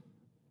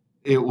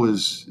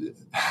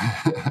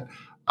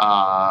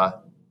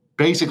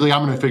basically,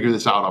 I'm going to figure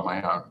this out on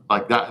my own.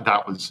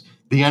 That was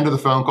the end of the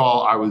phone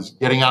call. I was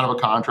getting out of a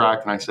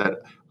contract and I said,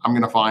 I'm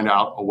going to find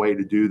out a way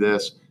to do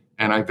this.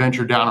 And I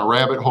ventured down a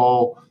rabbit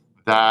hole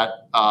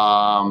that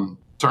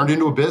turned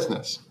into a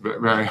business,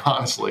 very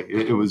honestly.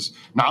 It was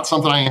not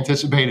something I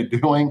anticipated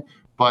doing,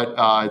 but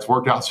it's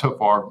worked out so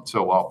far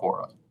so well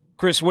for us.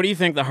 Chris, what do you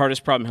think the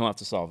hardest problem he'll have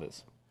to solve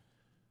is?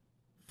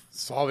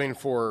 Solving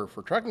for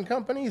trucking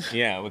companies?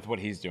 Yeah, with what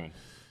he's doing.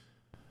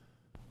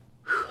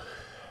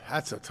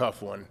 That's a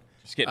tough one.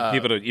 Just getting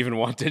people to even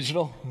want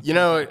digital.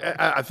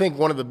 I think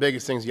one of the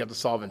biggest things you have to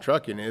solve in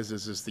trucking is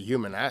just the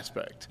human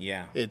aspect.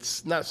 Yeah.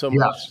 It's not so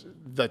much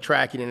the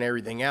tracking and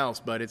everything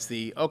else, but it's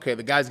the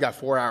guy's got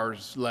 4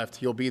 hours left.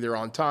 He'll be there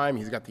on time.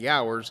 He's got the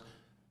hours.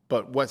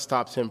 But what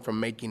stops him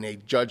from making a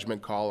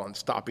judgment call on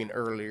stopping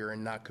earlier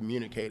and not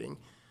communicating?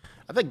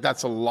 I think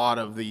that's a lot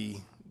of the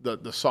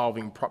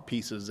solving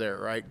pieces there,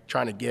 right?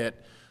 Trying to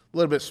get a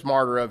little bit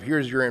smarter of,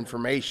 here's your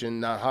information.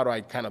 Now, how do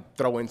I kind of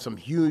throw in some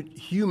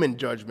human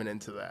judgment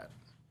into that?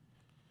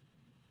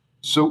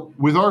 So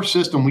with our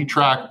system, we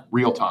track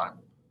real time.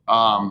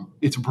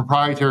 It's a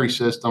proprietary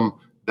system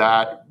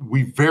that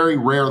we very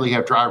rarely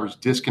have drivers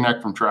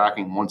disconnect from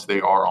tracking once they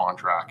are on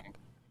tracking.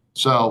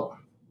 So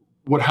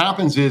what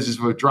happens is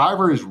if a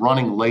driver is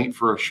running late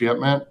for a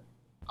shipment,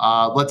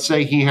 let's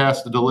say he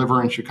has to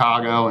deliver in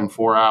Chicago in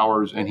 4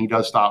 hours and he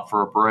does stop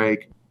for a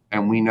break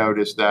and we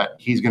notice that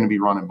he's going to be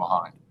running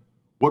behind.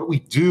 What we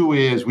do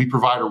is we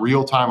provide a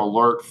real-time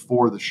alert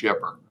for the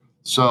shipper.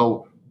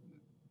 So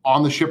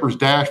on the shipper's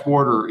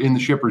dashboard or in the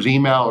shipper's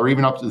email or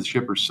even up to the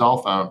shipper's cell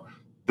phone,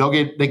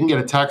 they can get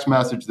a text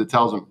message that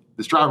tells them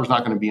this driver's not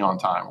going to be on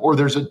time, or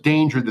there's a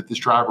danger that this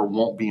driver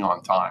won't be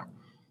on time.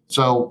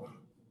 So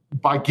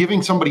by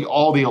giving somebody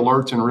all the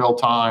alerts in real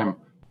time,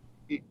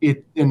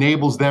 it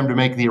enables them to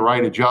make the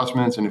right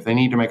adjustments. And if they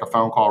need to make a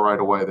phone call right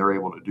away, they're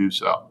able to do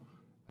so.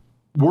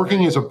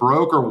 Working as a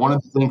broker, one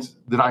of the things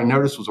that I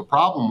noticed was a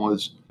problem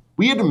was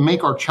we had to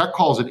make our check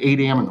calls at 8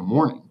 a.m. in the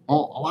morning.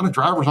 Well, a lot of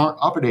drivers aren't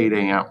up at 8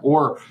 a.m.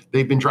 or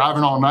they've been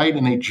driving all night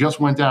and they just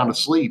went down to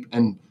sleep.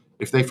 And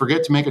if they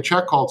forget to make a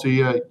check call to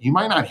you, you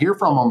might not hear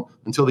from them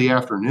until the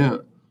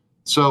afternoon.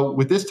 So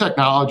with this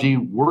technology,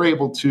 we're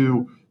able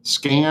to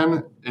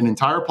scan an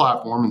entire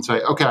platform and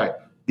say, okay,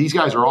 these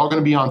guys are all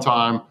going to be on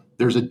time.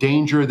 There's a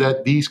danger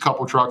that these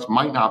couple trucks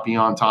might not be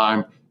on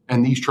time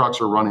and these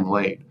trucks are running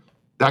late.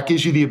 That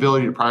gives you the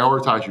ability to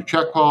prioritize your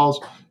check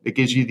calls. It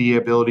gives you the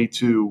ability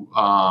to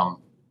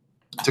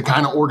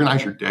kind of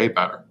organize your day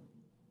better.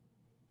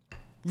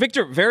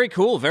 Victor, very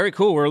cool, very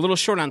cool. We're a little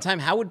short on time.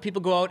 How would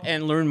people go out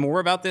and learn more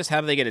about this?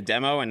 How do they get a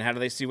demo and how do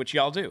they see what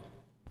y'all do?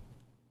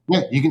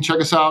 Yeah, you can check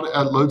us out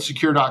at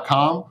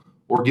loadsecure.com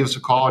or give us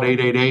a call at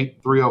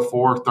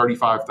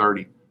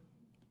 888-304-3530.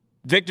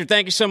 Victor,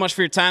 thank you so much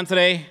for your time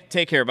today.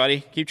 Take care,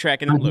 buddy. Keep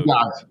tracking that load.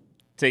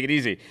 Take it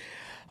easy.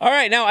 All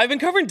right, now I've been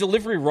covering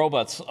delivery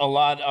robots a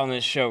lot on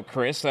this show,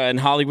 Chris. In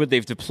Hollywood,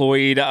 they've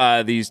deployed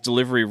these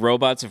delivery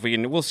robots.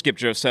 We'll skip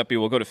Giuseppe.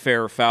 We'll go to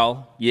fair or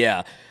foul.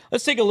 Yeah.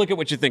 Let's take a look at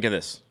what you think of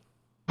this.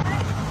 Bet you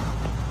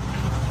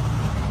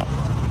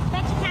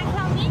can't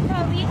call me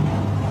Toby.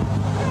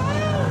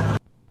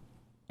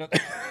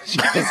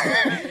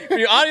 For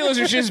your audio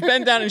listeners, she just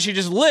bent down and she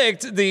just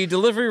licked the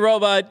delivery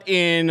robot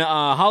in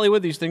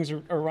Hollywood. These things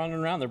are running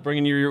around. They're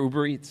bringing you your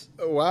Uber Eats.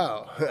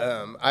 Wow.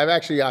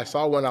 I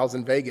saw one. I was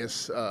in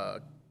Vegas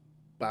about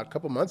a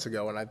couple months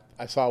ago, and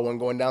I saw one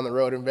going down the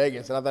road in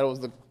Vegas, and I thought it was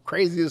the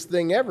craziest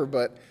thing ever.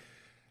 But,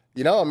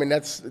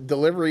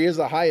 delivery is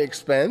a high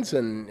expense,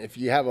 and if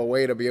you have a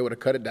way to be able to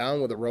cut it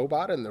down with a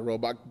robot and the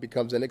robot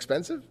becomes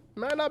inexpensive, it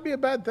might not be a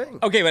bad thing.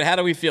 Okay, but how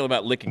do we feel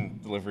about licking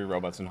delivery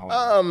robots in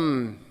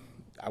Hollywood?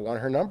 I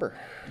want her number.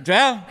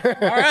 Yeah, all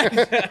right.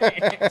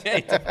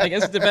 I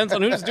guess it depends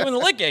on who's doing the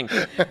licking.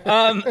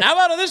 How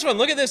about on this one?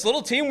 Look at this.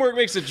 Little teamwork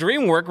makes the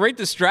dream work. Rate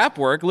the strap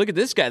work. Look at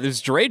this guy.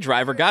 This dray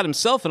driver got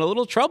himself in a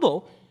little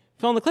trouble.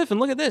 Fell on the cliff, and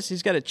look at this.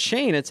 He's got a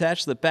chain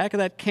attached to the back of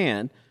that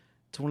can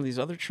to one of these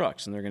other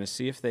trucks, and they're going to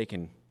see if they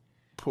can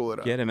pull it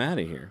up. Get him out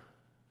of here.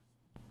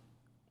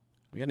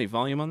 We got any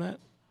volume on that?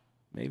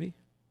 Maybe?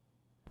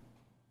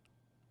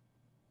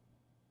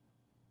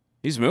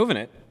 He's moving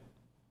it.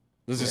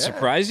 Does it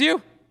surprise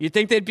you? You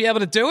think they'd be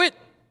able to do it?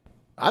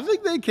 I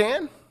think they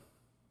can.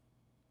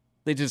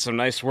 They did some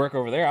nice work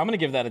over there. I'm going to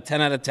give that a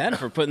 10 out of 10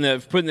 for putting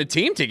the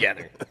team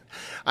together.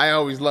 I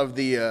always love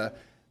the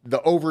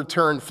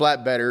overturned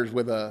flatbedders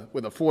with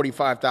a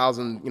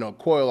 45,000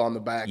 coil on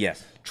the back.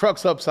 Yes.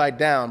 Truck's upside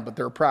down, but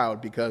they're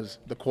proud because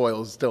the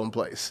coil is still in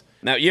place.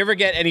 Now, you ever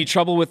get any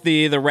trouble with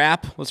the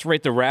wrap? Let's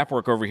rate the wrap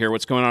work over here.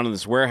 What's going on in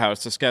this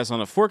warehouse? This guy's on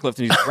a forklift,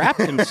 and he's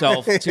wrapped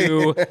himself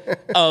to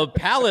a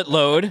pallet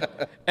load,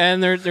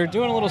 and they're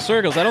doing little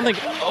circles. I don't think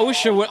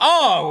OSHA would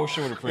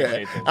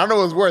appreciate this. I don't know if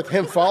it was worth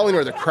him falling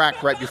or the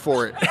crack right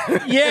before it.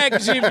 Yeah,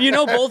 because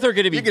both are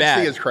going to be bad. You can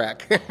see his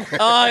crack.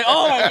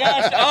 Oh, my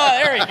gosh.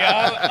 Oh, there we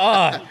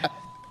go.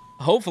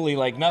 Hopefully,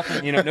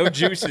 nothing, no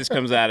juices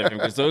comes out of him,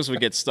 because those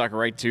would get stuck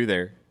right to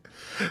there.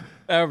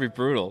 That would be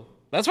brutal.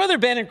 That's why they're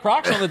banning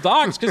Crocs on the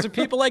dogs, because of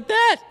people like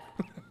that.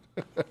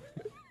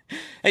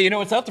 Hey, you know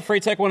what's up? The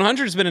Freight Tech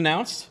 100 has been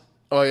announced.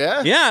 Oh,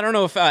 yeah? Yeah, I don't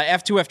know if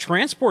F2F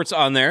Transport's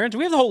on there. Do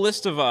we have the whole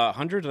list of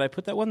 100? Did I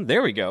put that one?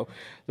 There we go.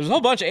 There's a whole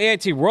bunch.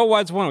 AIT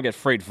Worldwide's one. We'll get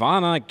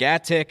Freightvana,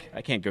 Gatik.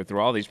 I can't go through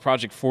all these.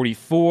 Project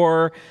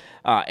 44.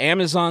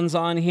 Amazon's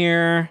on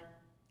here.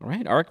 All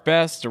right.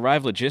 ArcBest,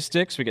 Arrive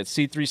Logistics. We got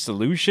C3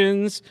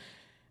 Solutions,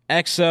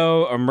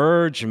 Exo,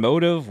 Emerge,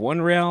 Motive,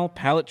 OneRail,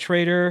 Pallet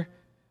Trader.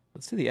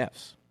 Let's see the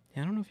Fs.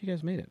 Yeah, I don't know if you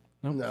guys made it.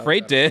 No,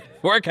 Freight did.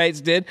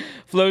 Forkites did.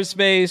 Flow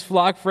Space,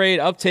 Flock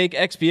Freight, Uptake,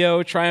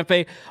 XPO, Triumph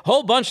Pay.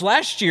 Whole bunch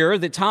last year.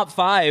 The top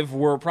 5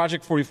 were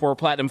Project 44,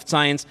 Platinum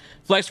Science,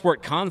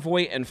 Flexport,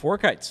 Convoy, and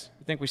Forkites.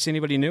 You think we see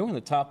anybody new in the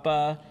top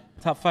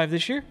 5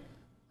 this year?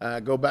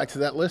 Go back to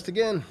that list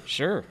again.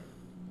 Sure.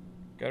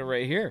 Got it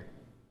right here.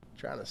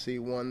 Trying to see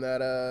one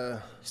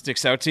that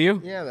sticks out to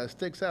you? Yeah, that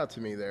sticks out to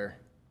me there.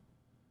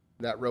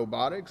 That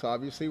robotics,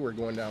 obviously, we're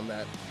going down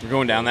that. We're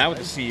going down that with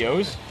the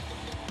CEOs?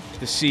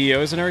 The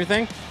CEOs and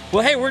everything?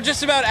 Well, hey, we're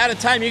just about out of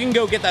time. You can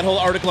go get that whole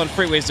article on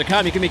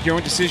freightways.com. You can make your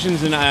own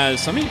decisions, and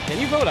can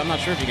you vote? I'm not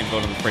sure if you can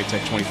vote on the Freight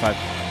Tech 25.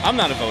 I'm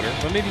not a voter,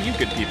 but maybe you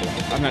good people.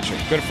 I'm not sure.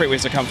 Go to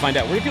freightways.com, find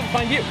out. Where do people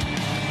find you?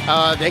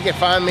 They can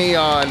find me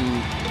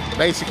on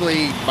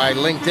basically my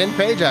LinkedIn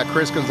page at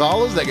Chris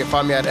Gonzalez. They can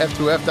find me at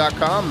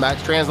f2f.com,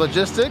 Max Trans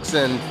Logistics,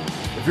 and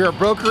if you're a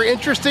broker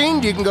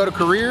interesting, you can go to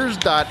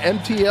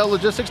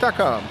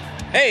careers.mtllogistics.com.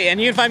 Hey,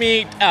 and you can find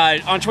me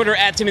on Twitter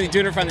at Timothy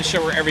Dooner. Find the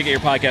show wherever you get your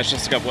podcast.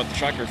 Just look up What the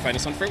Truck, or find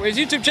us on Freightways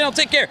YouTube channel.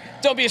 Take care.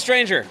 Don't be a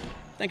stranger.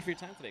 Thank you for your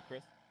time today,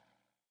 Chris.